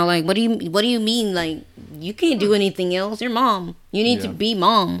mom now. Like, what do you mean? Like, you can't do anything else. You're mom. You need to be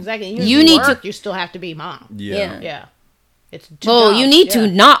mom. Exactly. You need work, to. You still have to be mom. Yeah. Yeah. It's Well, you need to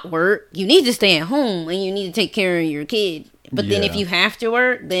yeah. not work. You need to stay at home, and you need to take care of your kid. But then, if Yeah. you have to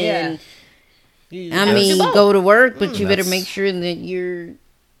work, then You I have to mean, do both. go to work, but you better That's- make sure that you're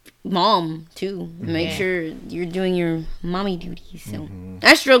mom too. Make Yeah. sure you're doing your mommy duties. So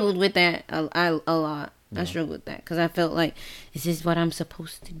I struggled with that a lot. I struggled with that because I felt like, is this what I'm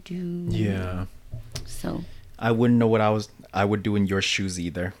supposed to do? Yeah. So I wouldn't know what I would do in your shoes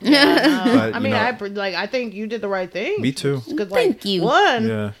either. But, I you mean, know, I think you did the right thing. me too. Because, Thank you. One,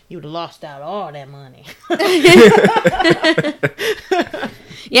 Yeah. you would have lost out all that money.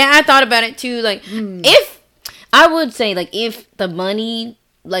 yeah, I thought about it too. Like, if I would say, like, if the money,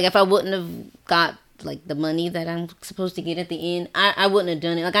 like, if I wouldn't have got like the money that I'm supposed to get at the end, I wouldn't have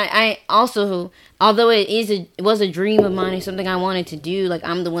done it. Like, I also, although it was a dream of mine and something I wanted to do, like,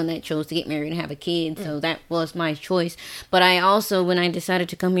 I'm the one that chose to get married and have a kid, so that was my choice. But I also, when I decided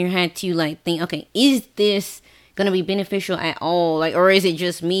to come here, had to like think, okay, is this gonna be beneficial at all? Like, or is it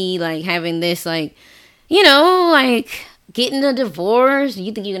just me like having this, like, you know, like getting a divorce?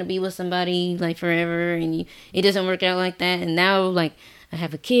 You think you're gonna be with somebody like forever, and it doesn't work out like that, and now like I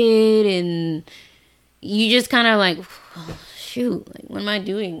have a kid, and you just kind of like, oh, shoot, like, what am I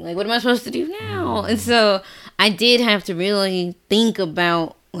doing? Like, what am I supposed to do now? And so I did have to really think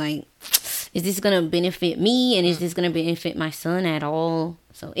about, like, is this going to benefit me? And is this going to benefit my son at all?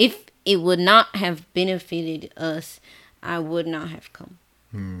 So if it would not have benefited us, I would not have come.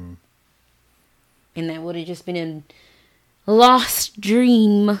 And that would have just been a lost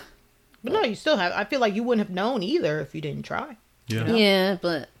dream. But no, you still have. I feel like you wouldn't have known either if you didn't try. Yeah. Yeah,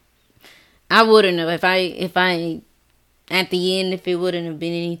 but I wouldn't have if I at the end, if it wouldn't have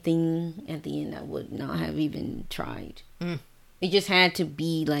been anything at the end, I would not have even tried. It just had to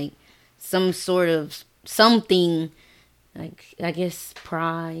be like some sort of something, like, I guess,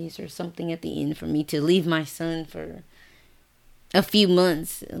 prize or something at the end for me to leave my son for a few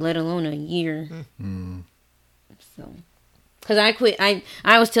months, let alone a year. So, because I quit, I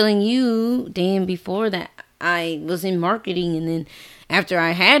was telling you, Dan, before that I was in marketing, and then after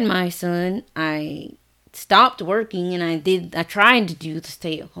I had my son, I stopped working, and I tried to do the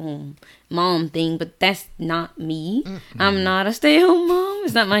stay-at-home mom thing, but that's not me. I'm not a stay-at-home mom.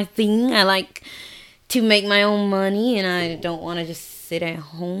 It's not my thing. I like to make my own money, and I don't want to just sit at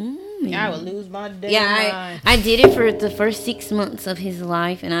home. I would lose my damn Yeah, mind. I did it for the first 6 months of his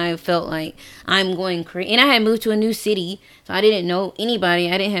life, and I felt like I'm going crazy. And I had moved to a new city, so I didn't know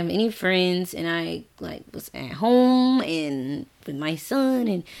anybody. I didn't have any friends, and I like was at home and with my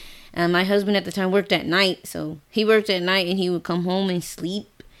son, and my husband at the time worked at night, so he worked at night, and he would come home and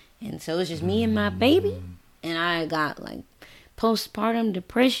sleep, and so it was just me and my baby, and I got like postpartum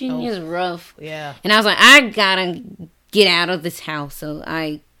depression. It was rough. Yeah. And I was like, I gotta get out of this house. So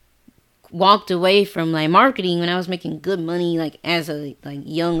I walked away from like marketing when I was making good money, like as a like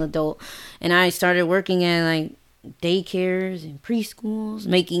young adult, and I started working at like daycares and preschools,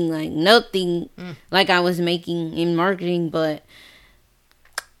 making like nothing like I was making in marketing, but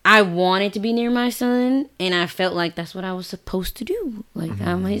I wanted to be near my son, and I felt like that's what I was supposed to do. Like,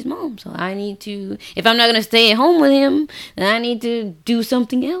 I'm his mom, so I need to, if I'm not going to stay at home with him, then I need to do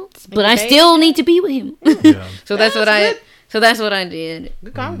something else. But I still need to be with him. Yeah. So that's what That's good. So that's what I did.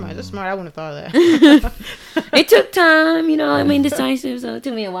 Good compromise. That's smart. I wouldn't have thought of that. It took time, you know, I'm indecisive, so it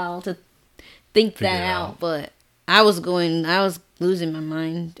took me a while to think Figure that it out. out. But I was losing my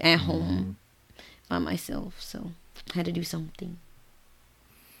mind at home by myself, so I had to do something.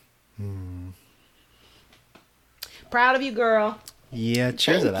 Proud of you, girl. Yeah,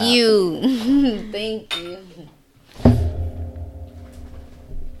 cheers to that. Thank you. Thank you.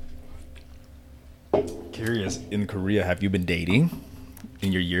 Curious, in Korea, have you been dating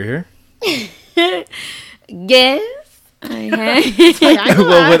in your year here? Yes, I have.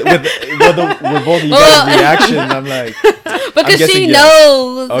 Well, with both of you guys' reaction, I'm like, Because guessing she yes.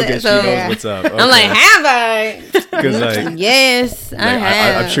 knows. okay, so she knows what's up. I'm like, have I? because like, Yes, I like,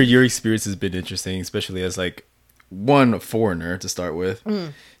 have. I'm sure your experience has been interesting, especially as like one, a foreigner to start with,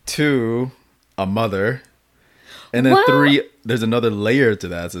 two, a mother, and then Well- three, there's another layer to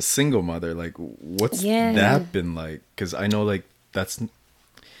that as a single mother. Like, what's Yeah. that been like? Because I know like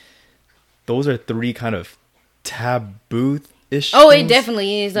those are three kind of taboo-ish. Oh, it things.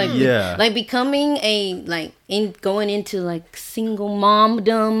 definitely is like Yeah. like becoming going into like single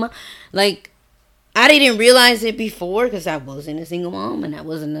momdom. Like, I didn't realize it before because I wasn't a single mom and I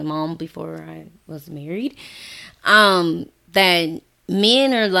wasn't a mom before I was married. That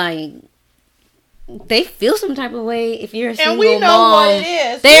men are like they feel some type of way if you're a single And we know mom. what it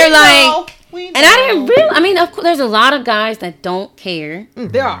is. They're We like, know. We know. and I didn't really. I mean, of course, there's a lot of guys that don't care,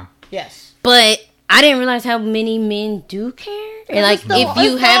 There are. Yes. but I didn't realize how many men do care. And like, It's if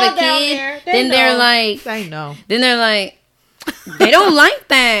you it's have all a down kid, there. They then they're know. like, They know. they don't like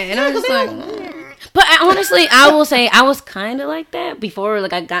that, and I was just like. But honestly, I will say I was kind of like that before,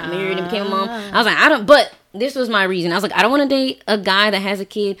 like I got married and became a mom. I was like, I don't. But this was my reason. I was like, I don't want to date a guy that has a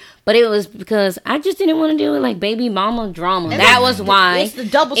kid. But it was because I just didn't want to deal with like baby mama drama. And that was why. It's the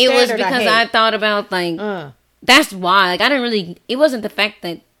double It standard. was because I thought about like that's why. Like I didn't really. It wasn't the fact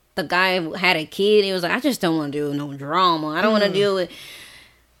that the guy had a kid. It was like I just don't want to deal with no drama. I don't want to deal with.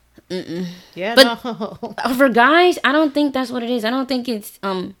 Yeah, But no. for guys, I don't think that's what it is. I don't think it's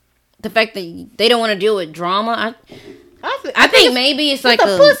the fact that they don't want to deal with drama. I think maybe it's like a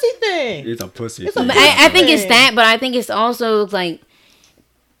pussy thing. It's a pussy. It's a thing. pussy I think it's thing. that, but I think it's also like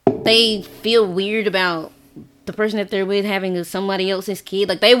they feel weird about the person that they're with having somebody else's kid.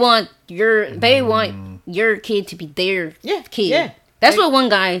 Like they want your kid to be their kid. Yeah. That's what one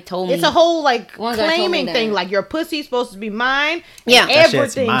guy told me. It's a whole like One guy told me claiming that. thing. Like your pussy's supposed to be mine. Yeah. And That shit's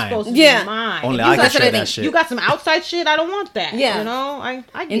everything's mine. supposed to Yeah. be mine. Only If you I can got share some- that shit. You got some outside shit. I don't want that. Yeah. You know. I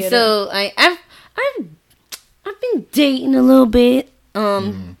get and it. so I've been dating a little bit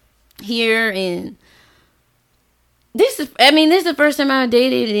here, and this is the first time I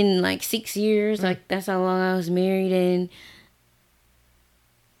dated in like 6 years. Like that's how long I was married, and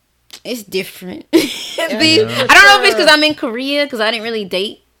it's different. I don't know if it's because I'm in Korea, because I didn't really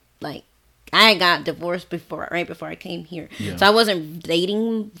date. Like I got divorced right before I came here, so I wasn't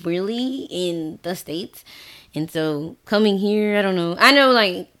dating really in the States. And so coming here, I don't know. I know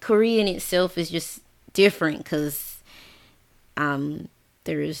like Korea in itself is just different because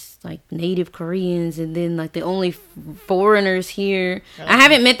there's like native Koreans, and then like the only foreigners here. I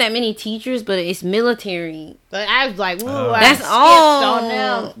haven't met that many teachers, but it's military. But I was like, ooh, That's I skipped all. on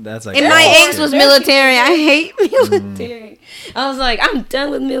them. That's like And my ex was They're military. I hate military. I was like, I'm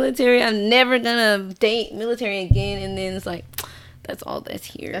done with military. I'm never gonna date military again. And then it's like, that's all that's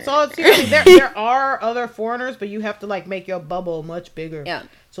here. That's all it's here. I mean, there are other foreigners, but you have to like make your bubble much bigger. Yeah.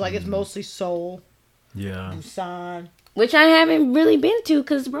 So like it's mostly Seoul, yeah. Busan. Which I haven't really been to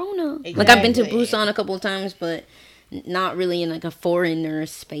because Rona. Like I've been to Exactly. Busan a couple of times, but not really in like a foreigner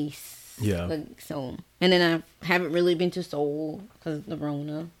space. Yeah. Like, so, and then I haven't really been to Seoul because of the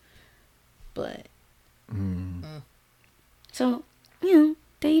Rona. But so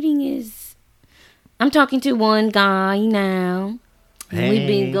dating is. I'm talking to one guy now. We've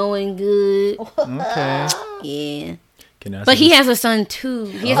been going good. Okay. Yeah. Can I ask But you he this? has a son too.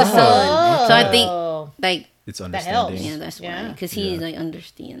 He has a son. So I think like It's helps. understanding. yeah, that's why. Yeah. Because he Yeah. like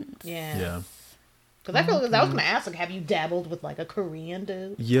understands. Yeah. Yeah. Because I feel like I was gonna ask, like, have you dabbled with like a Korean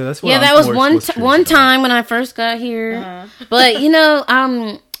dude? Yeah, that's what Yeah, I'm that was more- one was curious one about. time when I first got here. But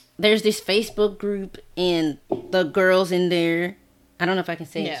there's this Facebook group and the girls in there. I don't know if I can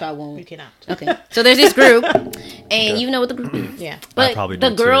say it, so I won't. You cannot. Okay, so there's this group, and you know what the group is. Yeah. But probably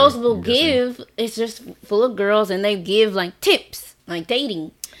the do too, girls will I'm guessing. give. It's just full of girls, and they give like tips, like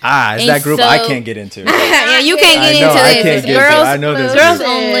dating. Ah, it's And that group I so- can't get into. Yeah, you can't I get know, into I this. can't It's get into it. girls, I know this girls group.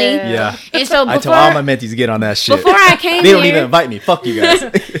 only. Yeah. And so I before told all my mentees to get on that shit. before I came they don't here, even invite me. Fuck you guys.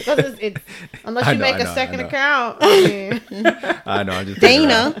 Because unless I you know, make I a know, I second know. account. I mean, I know. I'm just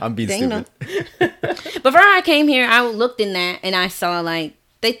Dana. I'm being Dana. stupid. Before I came here, I looked in that and I saw like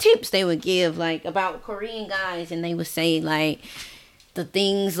the tips they would give like about Korean guys, and they would say like the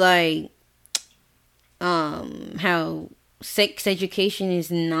things like how sex education is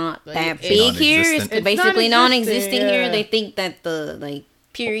not that it's big here. It's non-existent. It's basically non-existent non-existent, here. yeah. They think that the like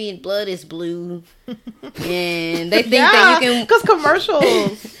period blood is blue, and they think yeah, that you can. because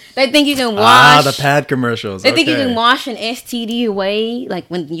commercials. They think you can wash. The pad commercials. They think you okay. can wash an STD away, like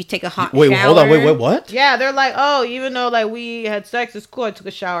when you take a hot Wait, shower. hold on. Wait, what? Yeah, they're like, oh, even though like we had sex, it's cool. I took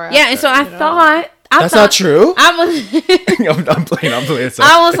a shower. Yeah, and so I after, you know? thought. That's not true. I was. I'm playing. So.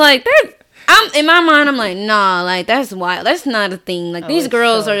 I was like, I'm in my mind. I'm like, nah, like that's wild. That's not a thing. Like these it's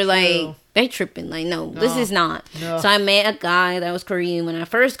girls so are like, true. they tripping. Like, no, this No. is not. No. So I met a guy that was Korean when I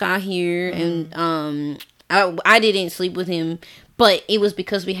first got here, and I didn't sleep with him, but it was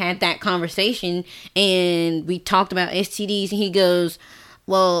because we had that conversation and we talked about STDs, and he goes,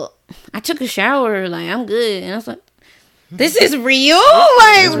 "Well, I took a shower. Like, I'm good." And I was like, this is real?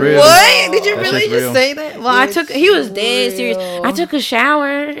 Like, It's real. what? Did you That really shit's just real. say that? Well, he was dead serious. real. I took a shower,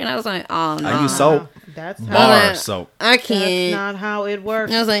 and I was like, oh, no. I use soap. That's how. Bar like, soap. I That's can't. not how it works.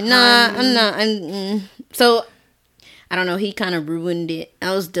 And I was like, nah, I'm not. So I don't know. He kind of ruined it.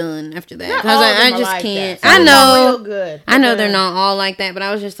 I was done after that. Not 'Cause all of I them are just like can't. that. I Some are know. real good. I know they're Yeah. not all like that, but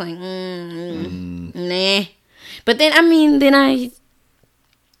I was just like, nah. But then, I mean, then I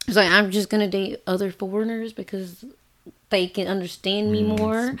was like, I'm just gonna date other foreigners because they can understand me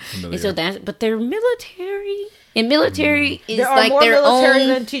more. familiar. And so but they're military. And military is There are like more their military own.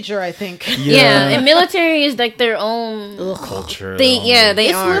 than teacher, I think. Yeah, and military is like their own Culture. thing. Yeah, they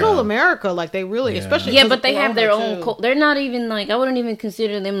It's are. little America, like they really, Yeah. especially Yeah, 'cause but of they have their Corona, own. too. They're not even like, I wouldn't even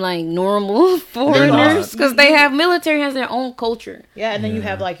consider them like normal foreigners because they have military has their own culture. Yeah, and then you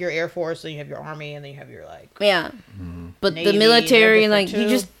have like your Air Force, and you have your Army, and then you have your like. Yeah, but Navy, the military, they're like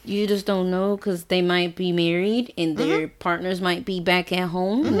different, you just don't know because they might be married and their partners might be back at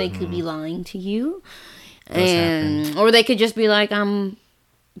home and they could be lying to you, and or they could just be like, I'm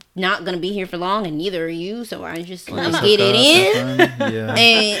not gonna be here for long, and neither are you, so I just want to get it in. Yeah.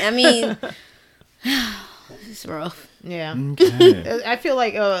 And I mean, it's rough. Yeah, Okay. I feel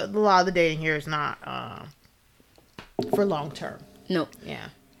like a lot of the dating here is not for long term. No, Yeah,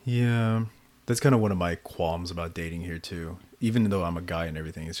 Yeah. That's kind of one of my qualms about dating here too. Even though I'm a guy and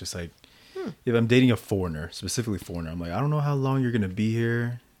everything, it's just like if I'm dating a foreigner, specifically foreigner, I'm like, I don't know how long you're gonna be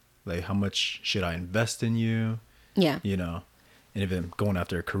here. Like, how much should I invest in you? yeah. You know. And if I'm going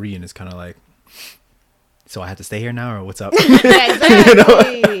after a Korean, it's kind of like, so I have to stay here now, or what's up? yeah,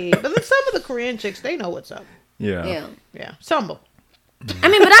 exactly. But then some of the Korean chicks, they know what's up. Yeah. Yeah. Yeah, some of them. I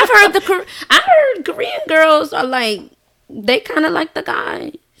mean, but I heard Korean girls are like, they kind of like the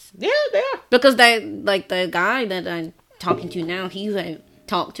guy Yeah, they are. because they like the guy that I'm talking to now. He had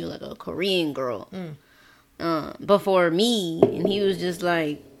talked to like a Korean girl before me, and he was just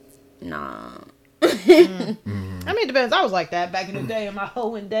like, nah. I mean, it depends. I was like that back in the day in my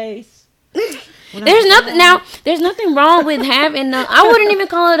hoeing days. There's nothing now. There's nothing wrong with having. I wouldn't even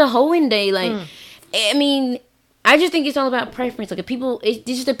call it a hoeing day. Like, I mean, I just think it's all about preference. Like, if people, it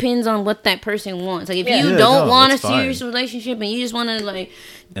just depends on what that person wants. Like, if Yeah. you Yeah, don't no, want a that's fine. serious relationship and you just want to like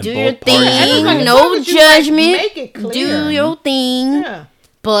And do both your parties thing, agree. As no long as you, like, judgment, make it clear. do your thing. Yeah.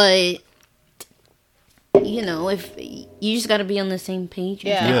 But you know, if you just got to be on the same page.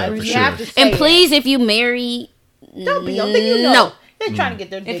 Yeah, Yeah, you for have sure. to say And it. please, if you marry, Don't be young. Then you know. No. They're trying to get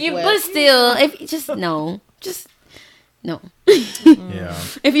their dick if you, wet. but still, if just no, just no. Yeah.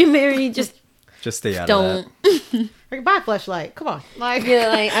 If you marry, just Just stay out don't. of that. Like, buy a flashlight. Come on. Like, Yeah,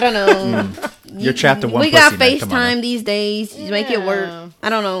 like I don't know. You're trapped in one We got pussy, man. Come on FaceTime now. these days. You make it Yeah. work. I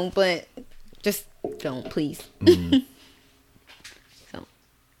don't know, but just don't, please. So,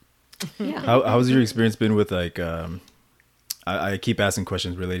 yeah. How's your experience been with like I keep asking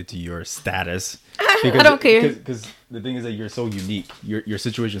questions related to your status. I don't care. Because the thing is that you're so unique. Your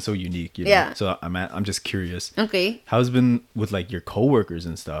situation is so unique. You know? Yeah. So I'm just curious. Okay. How's it been with like your coworkers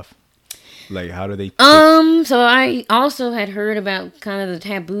and stuff? Like, how do they? So I also had heard about kind of the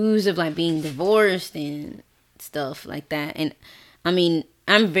taboos of like being divorced and stuff like that. And I mean,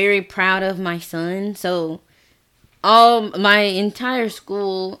 I'm very proud of my son. So all my entire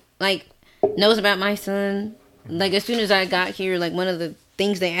school like knows about my son. Like as soon as I got here, like one of the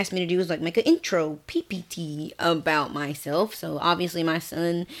things they asked me to do was like make an intro PPT about myself. So obviously my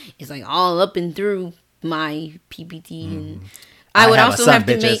son is like all up and through my PPT, and I would have a also son, have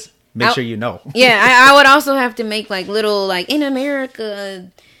to bitches. Make sure you know. Yeah, I would also have to make like little like in America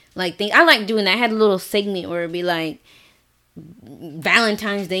like thing. I like doing that. I had a little segment where it'd be like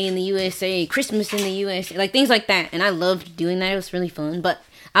Valentine's Day in the USA, Christmas in the USA, like things like that. And I loved doing that. It was really fun. But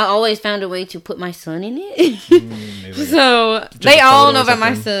I always found a way to put my son in it. Maybe like So just they a all photo know or about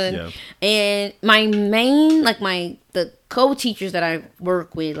my something. son. Yeah. And my main like the co-teachers that I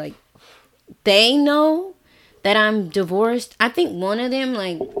work with, like they know that I'm divorced. I think one of them,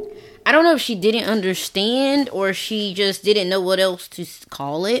 like, I don't know if she didn't understand or she just didn't know what else to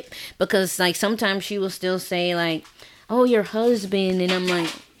call it, because like sometimes she will still say like, oh, your husband, and I'm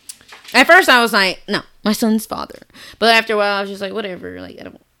like, at first I was like, no, my son's father, but after a while I was just like, whatever, like I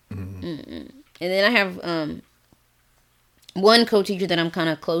don't. And then I have one co-teacher that I'm kind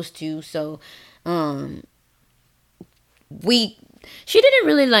of close to, so she didn't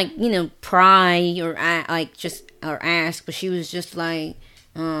really like, you know, pry or ask, but she was just like,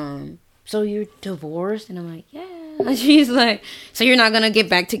 so you're divorced? And I'm like, yeah. And she's like, so you're not gonna get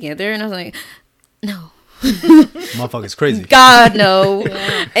back together? And I was like, no. Motherfucker's crazy. God no.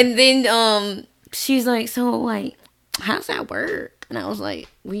 And then she's like, so like, how's that work? And I was like,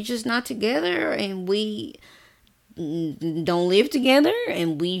 we just not together, and we don't live together,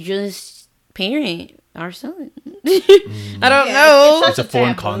 and we just parent our son. I don't know. It's a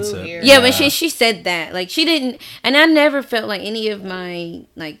foreign taboo concept. here. Yeah, but she said that. Like, she didn't, and I never felt like any of my,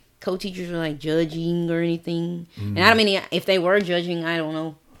 like, co-teachers were like judging or anything. And I mean, if they were judging, I don't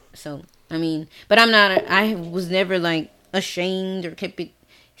know. So I mean, but I was never like ashamed or kept it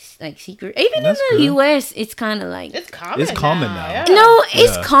like secret. Even That's in the good. U.S., it's kind of like It's common. It's common now. Yeah. no,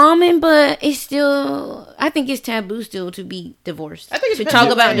 it's Yeah. common, but it's still. I think it's taboo still to be divorced. I think it's to because talk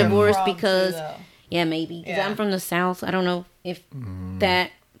you're about where you're divorce from, too, because though. yeah, maybe because Yeah. I'm from the South. I don't know if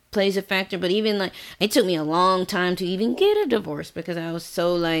that plays a factor, but even like it took me a long time to even get a divorce because I was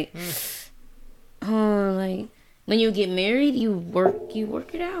so like, oh, like when you get married, you work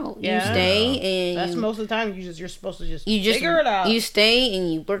it out. Yeah. You stay and That's you, most of the time you're supposed to just you just figure it out. You stay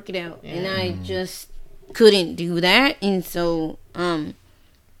and you work it out, and I just couldn't do that, and so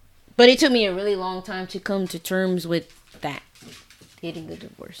but it took me a really long time to come to terms with that, getting a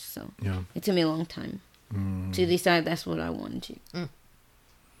divorce. So Yeah. it took me a long time to decide that's what I wanted to.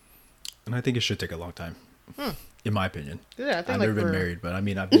 And I think it should take a long time, in my opinion. Yeah, I think I've like never been for- married, but I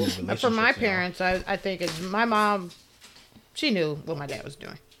mean, I've been in relationships. For my now. parents, I think it's my mom. She knew what my dad was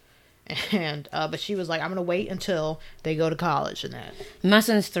doing, and but she was like, "I'm gonna wait until they go to college and that." My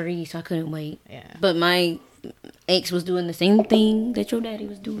son's 3, so I couldn't wait. Yeah. But my ex was doing the same thing that your daddy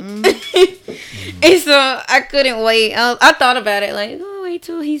was doing. And so I couldn't wait. I thought about it like, oh, wait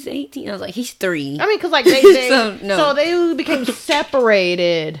till he's 18. I was like, he's 3. I mean, because like they So, no. so they became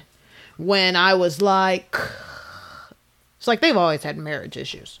separated when I was like, it's like they've always had marriage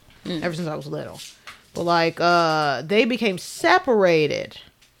issues ever since I was little, but like they became separated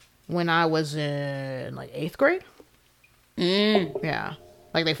when I was in like 8th grade. Yeah,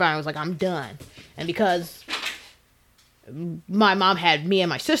 like they finally was like, I'm done, and because my mom had me and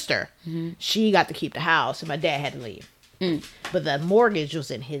my sister, she got to keep the house, and my dad had to leave. But the mortgage was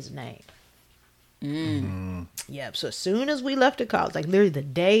in his name. Yep. So as soon as we left to college, like literally the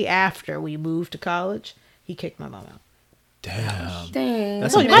day after we moved to college, he kicked my mom out. Damn. Dang.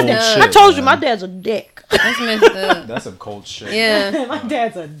 That's That's some messed cold up. shit. I told you man. my dad's a dick. That's messed up. That's some cold shit. Yeah. My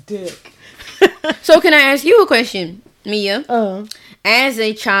dad's a dick. So can I ask you a question, Mia? Uh, As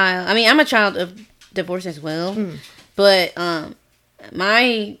a child, I mean, I'm a child of divorce as well, but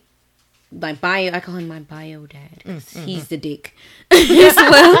my bio, I call him my bio dad. 'Cause he's the dick as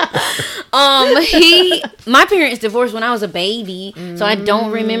well. My parents divorced when I was a baby, so I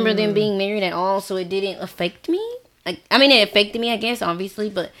don't remember them being married at all. So it didn't affect me. Like, I mean, it affected me, I guess, obviously,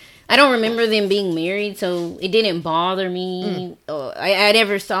 but I don't remember them being married, so it didn't bother me. I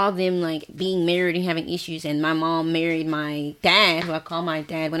never saw them like being married and having issues. And my mom married my dad, who I call my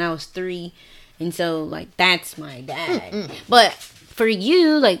dad, when I was 3, and so like that's my dad. But for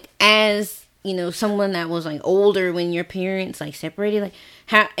you, like as you know, someone that was like older when your parents like separated, like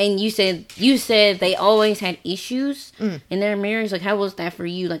how, and you said they always had issues in their marriage. Like how was that for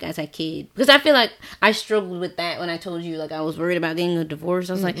you, like as a kid? Because I feel like I struggled with that when I told you like I was worried about getting a divorce.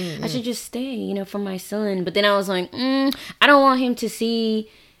 I was like, I should just stay, you know, for my son. But then I was like, I don't want him to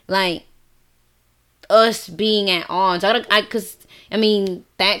see like us being at odds. Because I mean,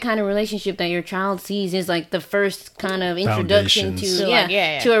 that kind of relationship that your child sees is like the first kind of introduction to Foundations. So, like,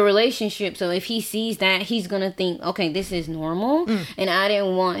 yeah. to a relationship. So if he sees that, he's gonna think, okay, this is normal, and I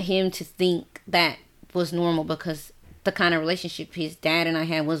didn't want him to think that was normal because the kind of relationship his dad and I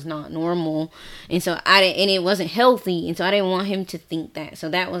had was not normal, and so and it wasn't healthy, and so I didn't want him to think that. So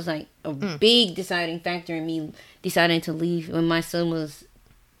that was like a big deciding factor in me deciding to leave when my son was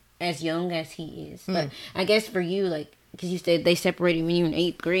as young as he is. But I guess for you, like, because you said they separated when you were in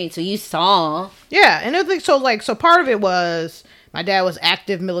 8th grade, so you saw. yeah, and it was like, so part of it was my dad was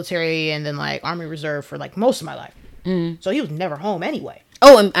active military and then like Army Reserve for like most of my life. So he was never home anyway.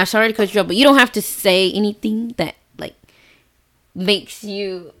 Oh, and I'm sorry to cut you off, but you don't have to say anything that like makes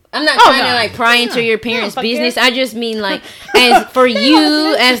you. I'm not trying to like pry into your parents' fuck business. yeah. I just mean like, as for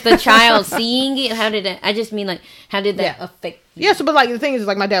you as the child seeing it, how did that? I just mean like, how did that affect you? Yeah, so but like the thing is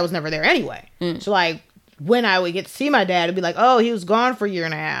like my dad was never there anyway. So like when I would get to see my dad, it'd be like, oh, he was gone for a year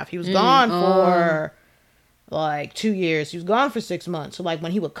and a half. He was gone for like 2 years. He was gone for 6 months. So like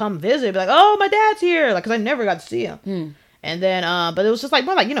when he would come visit, it'd be like, oh, my dad's here, like because I never got to see him. And then but it was just like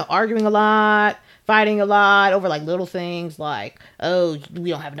more like, you know, arguing a lot, fighting a lot over like little things like, oh, we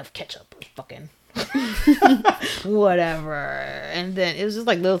don't have enough ketchup or fucking whatever. And then it was just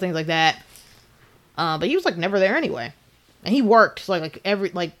like little things like that. But he was like never there anyway. And he worked so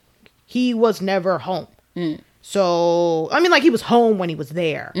he was never home. So I mean like he was home when he was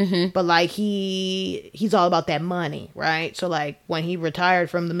there. But like he's all about that money, right? So like when he retired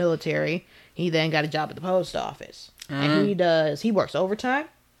from the military, he then got a job at the post office. And he works overtime.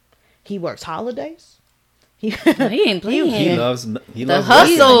 He works holidays. He ain't playing. He loves the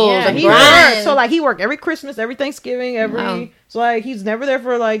hustle, yeah, the he grind. worked. So like he worked every Christmas, every Thanksgiving, Wow. so like he's never there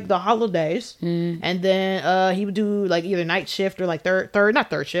for like the holidays. And then he would do like either night shift or like not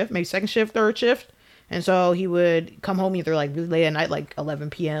third shift, maybe second shift, third shift. And so he would come home either like really late at night, like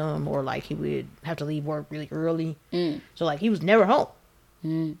 11 p.m. or like he would have to leave work really early. So like he was never home.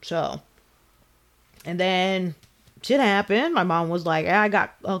 So, and then shit happened. My mom was like, I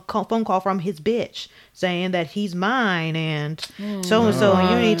got a phone call from his bitch saying that he's mine and so and so, and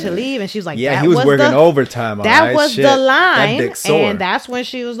you need to leave. And she was like, Yeah, that he was working the, overtime. All that right? was Shit. the That line, dick's sore. and that's when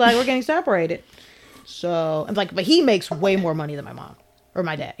she was like, we're getting separated. So I'm like, but he makes way more money than my mom or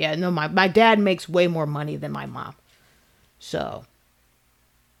my dad. Yeah, no, my dad makes way more money than my mom. So,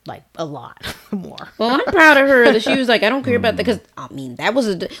 like a lot more. Well, I'm proud of her that she was like, I don't care about that, because I mean, that was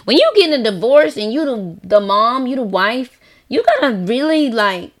when you get a divorce and you the mom, you the wife, you gotta really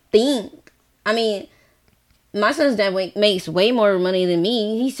like think. I mean, my son's dad makes way more money than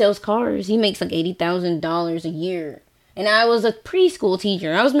me. He sells cars. He makes like $80,000 a year, and I was a preschool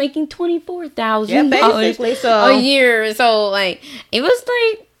teacher. I was making $24,000 a year. So like, it was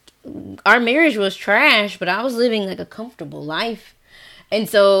like our marriage was trash, but I was living like a comfortable life. And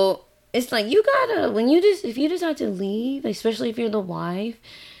so it's like, you gotta, if you decide to leave, especially if you're the wife,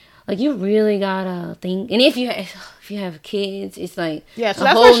 like you really gotta think. And if you have kids, it's like, yeah. So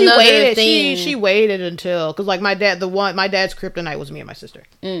that's why she waited. She waited until, because like my dad's kryptonite was me and my sister.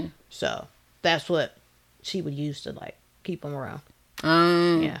 So that's what she would use to like keep him around.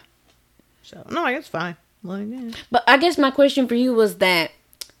 Yeah. So no, it's fine. Like, yeah. But I guess my question for you was that,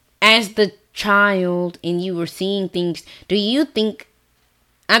 as the child and you were seeing things, do you think?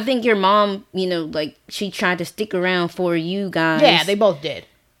 I think your mom, like she tried to stick around for you guys. Yeah, they both did.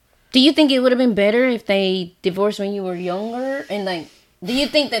 Do you think it would have been better if they divorced when you were younger? And like, do you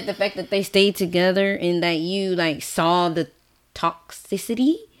think that the fact that they stayed together and that you like saw the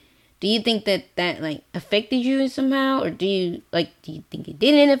toxicity, do you think that like affected you somehow, or do you think it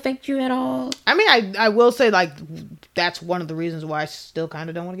didn't affect you at all? I mean, I will say like that's one of the reasons why I still kind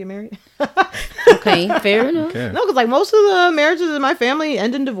of don't want to get married. Okay, fair enough. Okay. No, because like most of the marriages in my family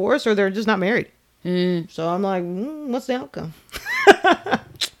end in divorce or they're just not married. So I'm like, what's the outcome?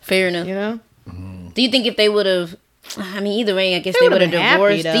 Fair enough. You know? Do you think if they would have, I mean, either way, I guess They they would have would've been happy,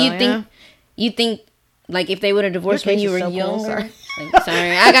 divorced. though, Do you yeah. think, like if they would have divorced Your when case you were is so cool, younger? sorry. Like,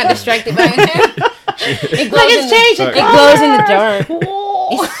 sorry, I got distracted by it. It glows Like it's changing. It glows in the dark.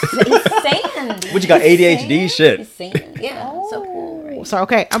 It's sand. What you got, It's ADHD sand. shit? It's sand. Yeah, so cool. Right? Sorry,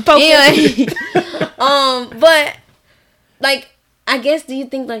 okay, I'm focused. Anyway, but like, I guess, do you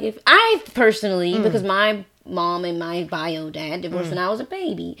think like if I personally, because my mom and my bio dad divorced when I was a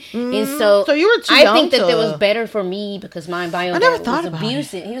baby, and so So you were too I young think that to- it was better for me because my bio never dad thought was about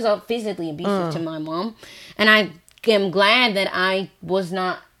abusive. He was physically abusive to my mom, and I am glad that I was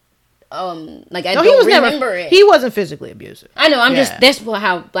not. Like I No, don't remember it. He wasn't physically abusive. I know. I'm Yeah. just that's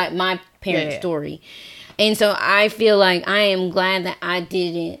how like my parents' Yeah. story, and so I feel like I am glad that I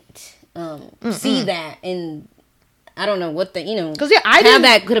didn't see that, and I don't know what the 'Cause, yeah, I how didn't-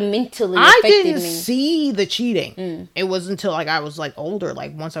 that could have mentally I affected didn't me. see the cheating. It was until like I was like older,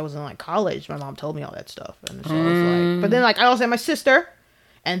 like once I was in like college, my mom told me all that stuff, and so I was like, but then like I also had my sister,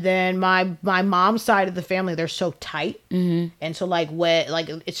 and then my mom's side of the family, they're so tight, and so like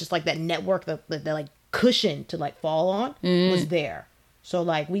it's just like that network, that like cushion to like fall on was there. So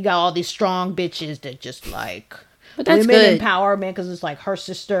like we got all these strong bitches that just like. But that's women good. empowerment, because it's like her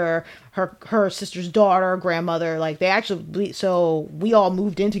sister, her sister's daughter, grandmother, like they actually, so we all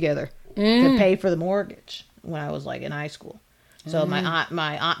moved in together to pay for the mortgage when I was like in high school. So my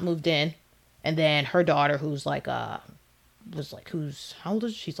aunt moved in, and then her daughter, who's like how old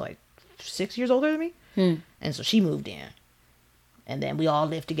is she? She's like 6 years older than me, and so she moved in, and then we all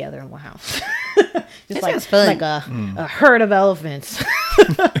lived together in one house. Just That sounds fun. like a herd of elephants.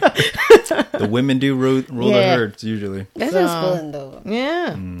 The women do rule the Yeah. herds usually. That sounds fun though.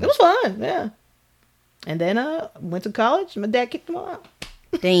 Yeah, it was fun. Yeah, and then went to college. My dad kicked them all out.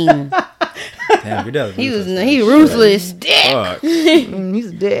 Dang, Damn, your dad. he was ruthless. Fuck. He's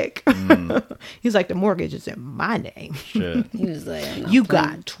a dick. He's like, the mortgage is in my name. Shit. He was like, I'm not You playing.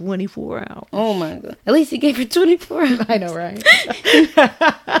 got 24 hours. Oh my god! At least he gave her 24 hours. I know, right?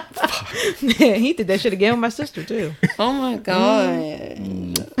 He did that shit again with my sister too. Oh my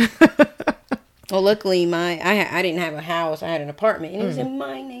god. Well, luckily I didn't have a house. I had an apartment, and it was in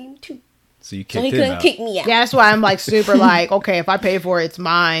my name too. So you So kicked he him couldn't out. kick me out. Yeah, that's why I'm like super like, okay, if I pay for it, it's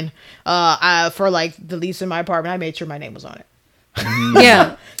mine. For like the lease in my apartment, I made sure my name was on it.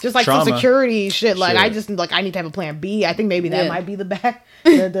 Yeah. Just like Trauma. some security shit. Like Shit. I just like I need to have a plan B. I think maybe that Yeah. might be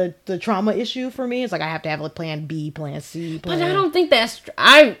the trauma issue for me. It's like I have to have a plan B, plan C, plan. But I don't think that's.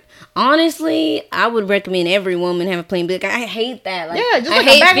 I honestly, I would recommend every woman have a plan B. Like, I hate that. Like, Yeah, just I like a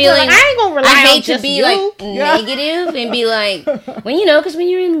hate backup plan. feeling. Like, I ain't gonna rely I on hate to just be you. like Yeah. negative and be like, because when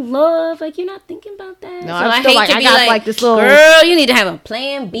you're in love, like you're not thinking about that. No, so I I feel hate like to I be got, like, like, this little- girl, you need to have a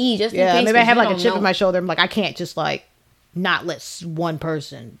plan B just in Yeah, case. maybe I 'cause have you like a don't chip know. in my shoulder. I'm like, I can't just like not let one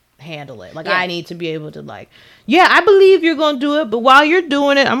person handle it. Like Yeah. I need to be able to like, yeah, I believe you're gonna do it, but while you're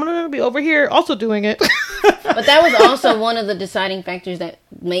doing it, I'm gonna be over here also doing it. But that was also one of the deciding factors that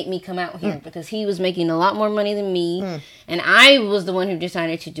made me come out here because he was making a lot more money than me, and I was the one who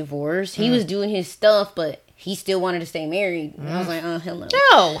decided to divorce. He was doing his stuff, but he still wanted to stay married. And I was like, oh hell no.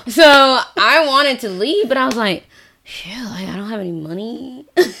 No. So I wanted to leave, but I was like, shit, like I don't have any money.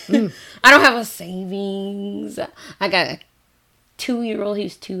 I don't have a savings. I got a 2-year-old. He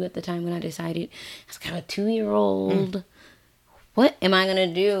was 2 at the time when I decided. I got a 2-year-old. What am I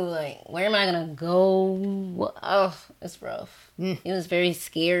gonna do? Like, where am I gonna go? Oh, it's rough. It was very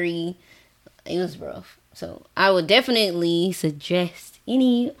scary. It was rough. So I would definitely suggest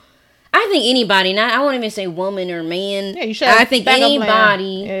I think anybody, not I won't even say woman or man. Yeah, you should have I think backup plan.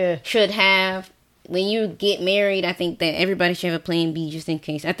 anybody Yeah. should have. When you get married, I think that everybody should have a plan B just in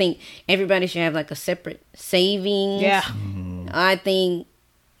case. I think everybody should have like a separate savings. Yeah. I think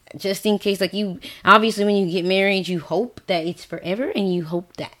just in case, like you, obviously when you get married, you hope that it's forever and you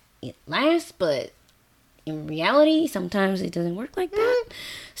hope that it lasts, but in reality, sometimes it doesn't work like that.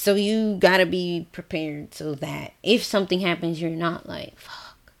 So you gotta be prepared so that if something happens, you're not like,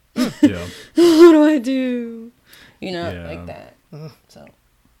 fuck, Yeah. what do I do? You know, Yeah. like that. So.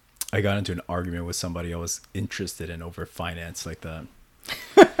 I got into an argument with somebody I was interested in over finance like that.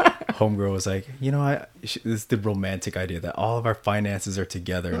 Homegirl was like, this is the romantic idea that all of our finances are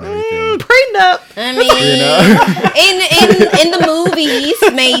together and everything. Prenup. I mean, in the movies,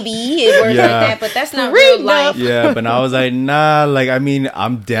 maybe it works Yeah. like that, but that's not real Prenup. life. Yeah, but I was like, nah, like, I mean,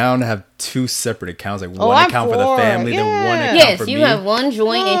 I'm down to have 2 separate accounts, like one I'm account for the for it. family, then one Yeah. account Yes, for you me. have one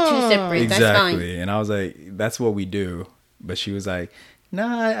joint and 2 separate. That's fine. Exactly. And I was like, that's what we do. But she was like,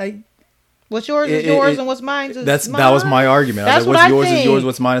 nah, What's yours is yours, and what's mine is mine. that was my argument. I That's was like, what what's I yours is yours, think.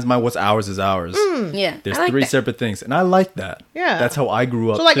 what's mine is mine, what's ours is ours. Yeah, There's I like 3 that. separate things. And I like that. Yeah. That's how I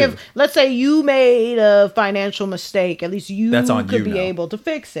grew up So like too. if let's say you made a financial mistake, at least you That's on could you be now. able to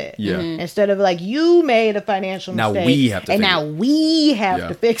fix it. Yeah. Instead of like you made a financial Now mistake. we have to and fix now it. we have Yeah.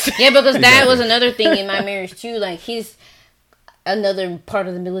 to fix it. Yeah, because that Exactly. was another thing in my marriage too. Like another part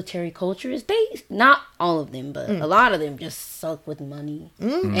of the military culture is not all of them, but a lot of them just suck with money.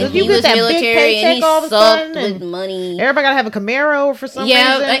 And you he get was that big military and he paycheck all of a sucked sudden, with and money. Everybody gotta have a Camaro for some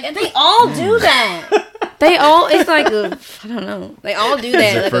Yeah, reason. they all do that. They all, it's like I don't know. They all do that.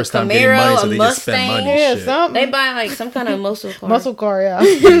 their Like first a time getting money, Camaro, so a they just spend Mustang. money. Yeah, Shit. something. They buy like some kind of muscle car. Muscle car, yeah.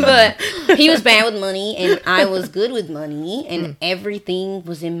 But he was bad with money and I was good with money and everything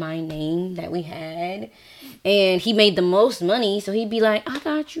was in my name that we had. And he made the most money, so he'd be like, I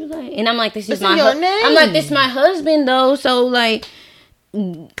got you, like, and I'm like, this is It's in my your I'm like, name. this is my husband though, so like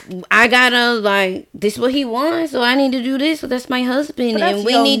I gotta like this is what he wants, so I need to do this, so that's my husband, But that's and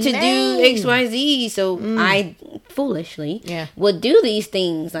we your need to name. do XYZ. So I foolishly Yeah. would do these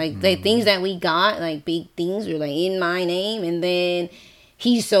things, like the things that we got, like big things were like in my name, and then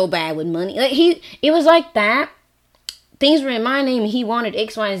he's so bad with money. Like it was like that. Things were in my name, and he wanted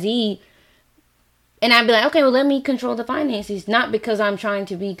XYZ. And I'd be like, okay, well, let me control the finances. Not because I'm trying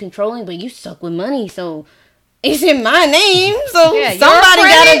to be controlling, but you suck with money, so it's in my name. So Yeah,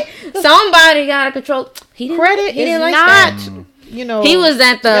 somebody gotta control. He didn't, Credit he is didn't like not, that. you know. He was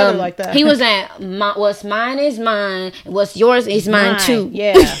at together like that. he was at what's mine is mine. What's yours is mine too.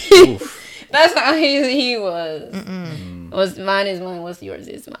 Yeah. That's how he was. What's mine is mine. What's yours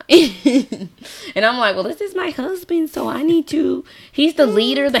is mine. And I'm like, well, this is my husband, so I need to. He's the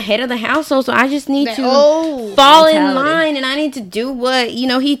leader, the head of the household, so I just need That to old fall in mentality. line, and I need to do what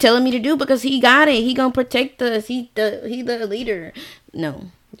he telling me to do because he got it. He gonna protect us. He the leader. No,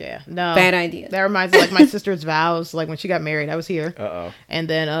 Yeah. No. bad idea. That reminds me like my sister's vows. Like when she got married, I was here. Uh-oh. And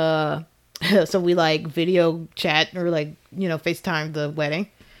then so we like video chat or like, FaceTime the wedding.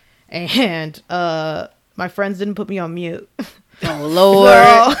 And my friends didn't put me on mute. Oh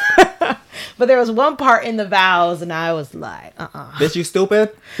Lord. So- but there was one part in the vows and I was like, Bitch, you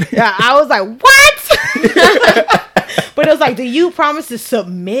stupid? Yeah, I was like, what? But it was like, do you promise to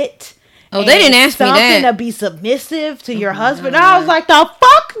submit? Oh, they didn't ask me something that. to be submissive to your husband. And I was like, the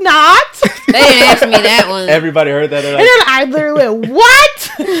fuck not. They didn't ask me that one. Everybody heard that. They're And like, then I literally went,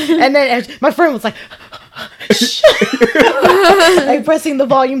 what? And then my friend was like, like pressing the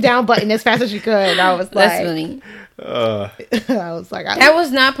volume down button as fast as she could. And I was like, That's funny. I was like, That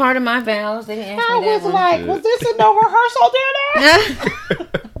was not part of my vows. They didn't ask I me that was one. like, was this a no rehearsal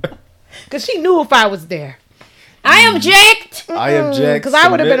dinner? Because she knew if I was there. I object. I object. Because I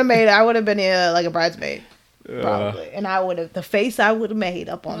would have been a submit. maid. I would have been like a bridesmaid. Probably. And I would have, the face I would have made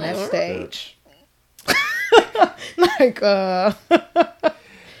up on that stage. like, that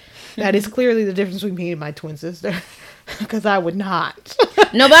is clearly the difference between me and my twin sister. Because I would not.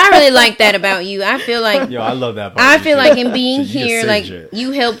 No, but I really like that about you. I feel like Yo, I love that. I feel like in being You just here, saved like it.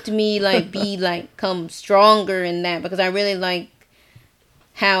 you helped me like be like come stronger in that because I really like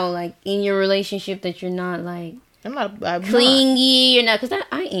how like in your relationship that you're not like I'm not. clingy. You're not because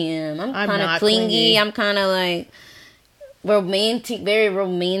I am. I'm I'm kind of not clingy. clingy. I'm kind of like romantic, very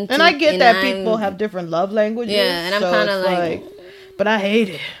romantic. And I get and that I'm- people have different love languages. Yeah, and I'm so kinda it's like- but I hate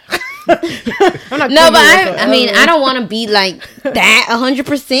it. I'm not No, clingy but I mean, whatsoever. I don't want to be like that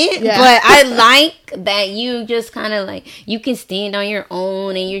 100%. Yeah. But I like that you just kind of like you can stand on your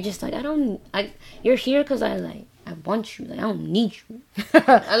own, and you're just like you're here because I want you. Like I don't need you.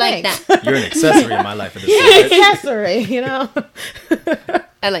 I like Thanks. that. You're an accessory in my life at this Yeah, point. accessory, you know.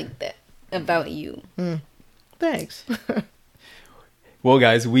 I like that about you. Thanks. Well,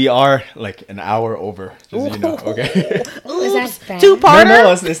 guys, we are like an hour over. Just so you know, okay? Is that bad? Two No, parter.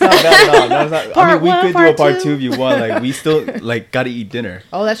 no, it's not bad at all. No, it's not, I Part mean, we one, could do a part part two. two if you want. Like, we still like gotta eat dinner.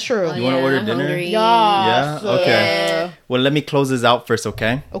 Oh, that's true. Oh, You wanna order I'm dinner? hungry. Yeah. Okay. Yeah. Well, let me close this out first,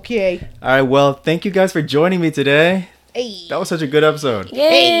 okay? Okay. All right. Well, thank you guys for joining me today. Hey. That was such a good episode.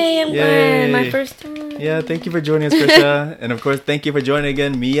 Yay! I'm Yay. glad. My first time. Yeah. Thank you for joining us, Krisha, and of course, thank you for joining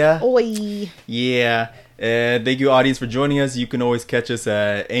again, Mia. Oi. Yeah. And thank you, audience, for joining us. You can always catch us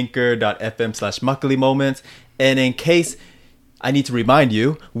at anchor.fm/Muckily Moments. And in case I need to remind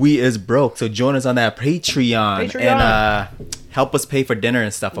you, we is broke. So join us on that Patreon. And help us pay for dinner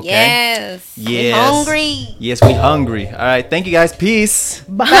and stuff, okay? Yes. Yes. I'm hungry. Yes, we hungry. All right. Thank you, guys. Peace.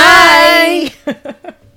 Bye. Bye.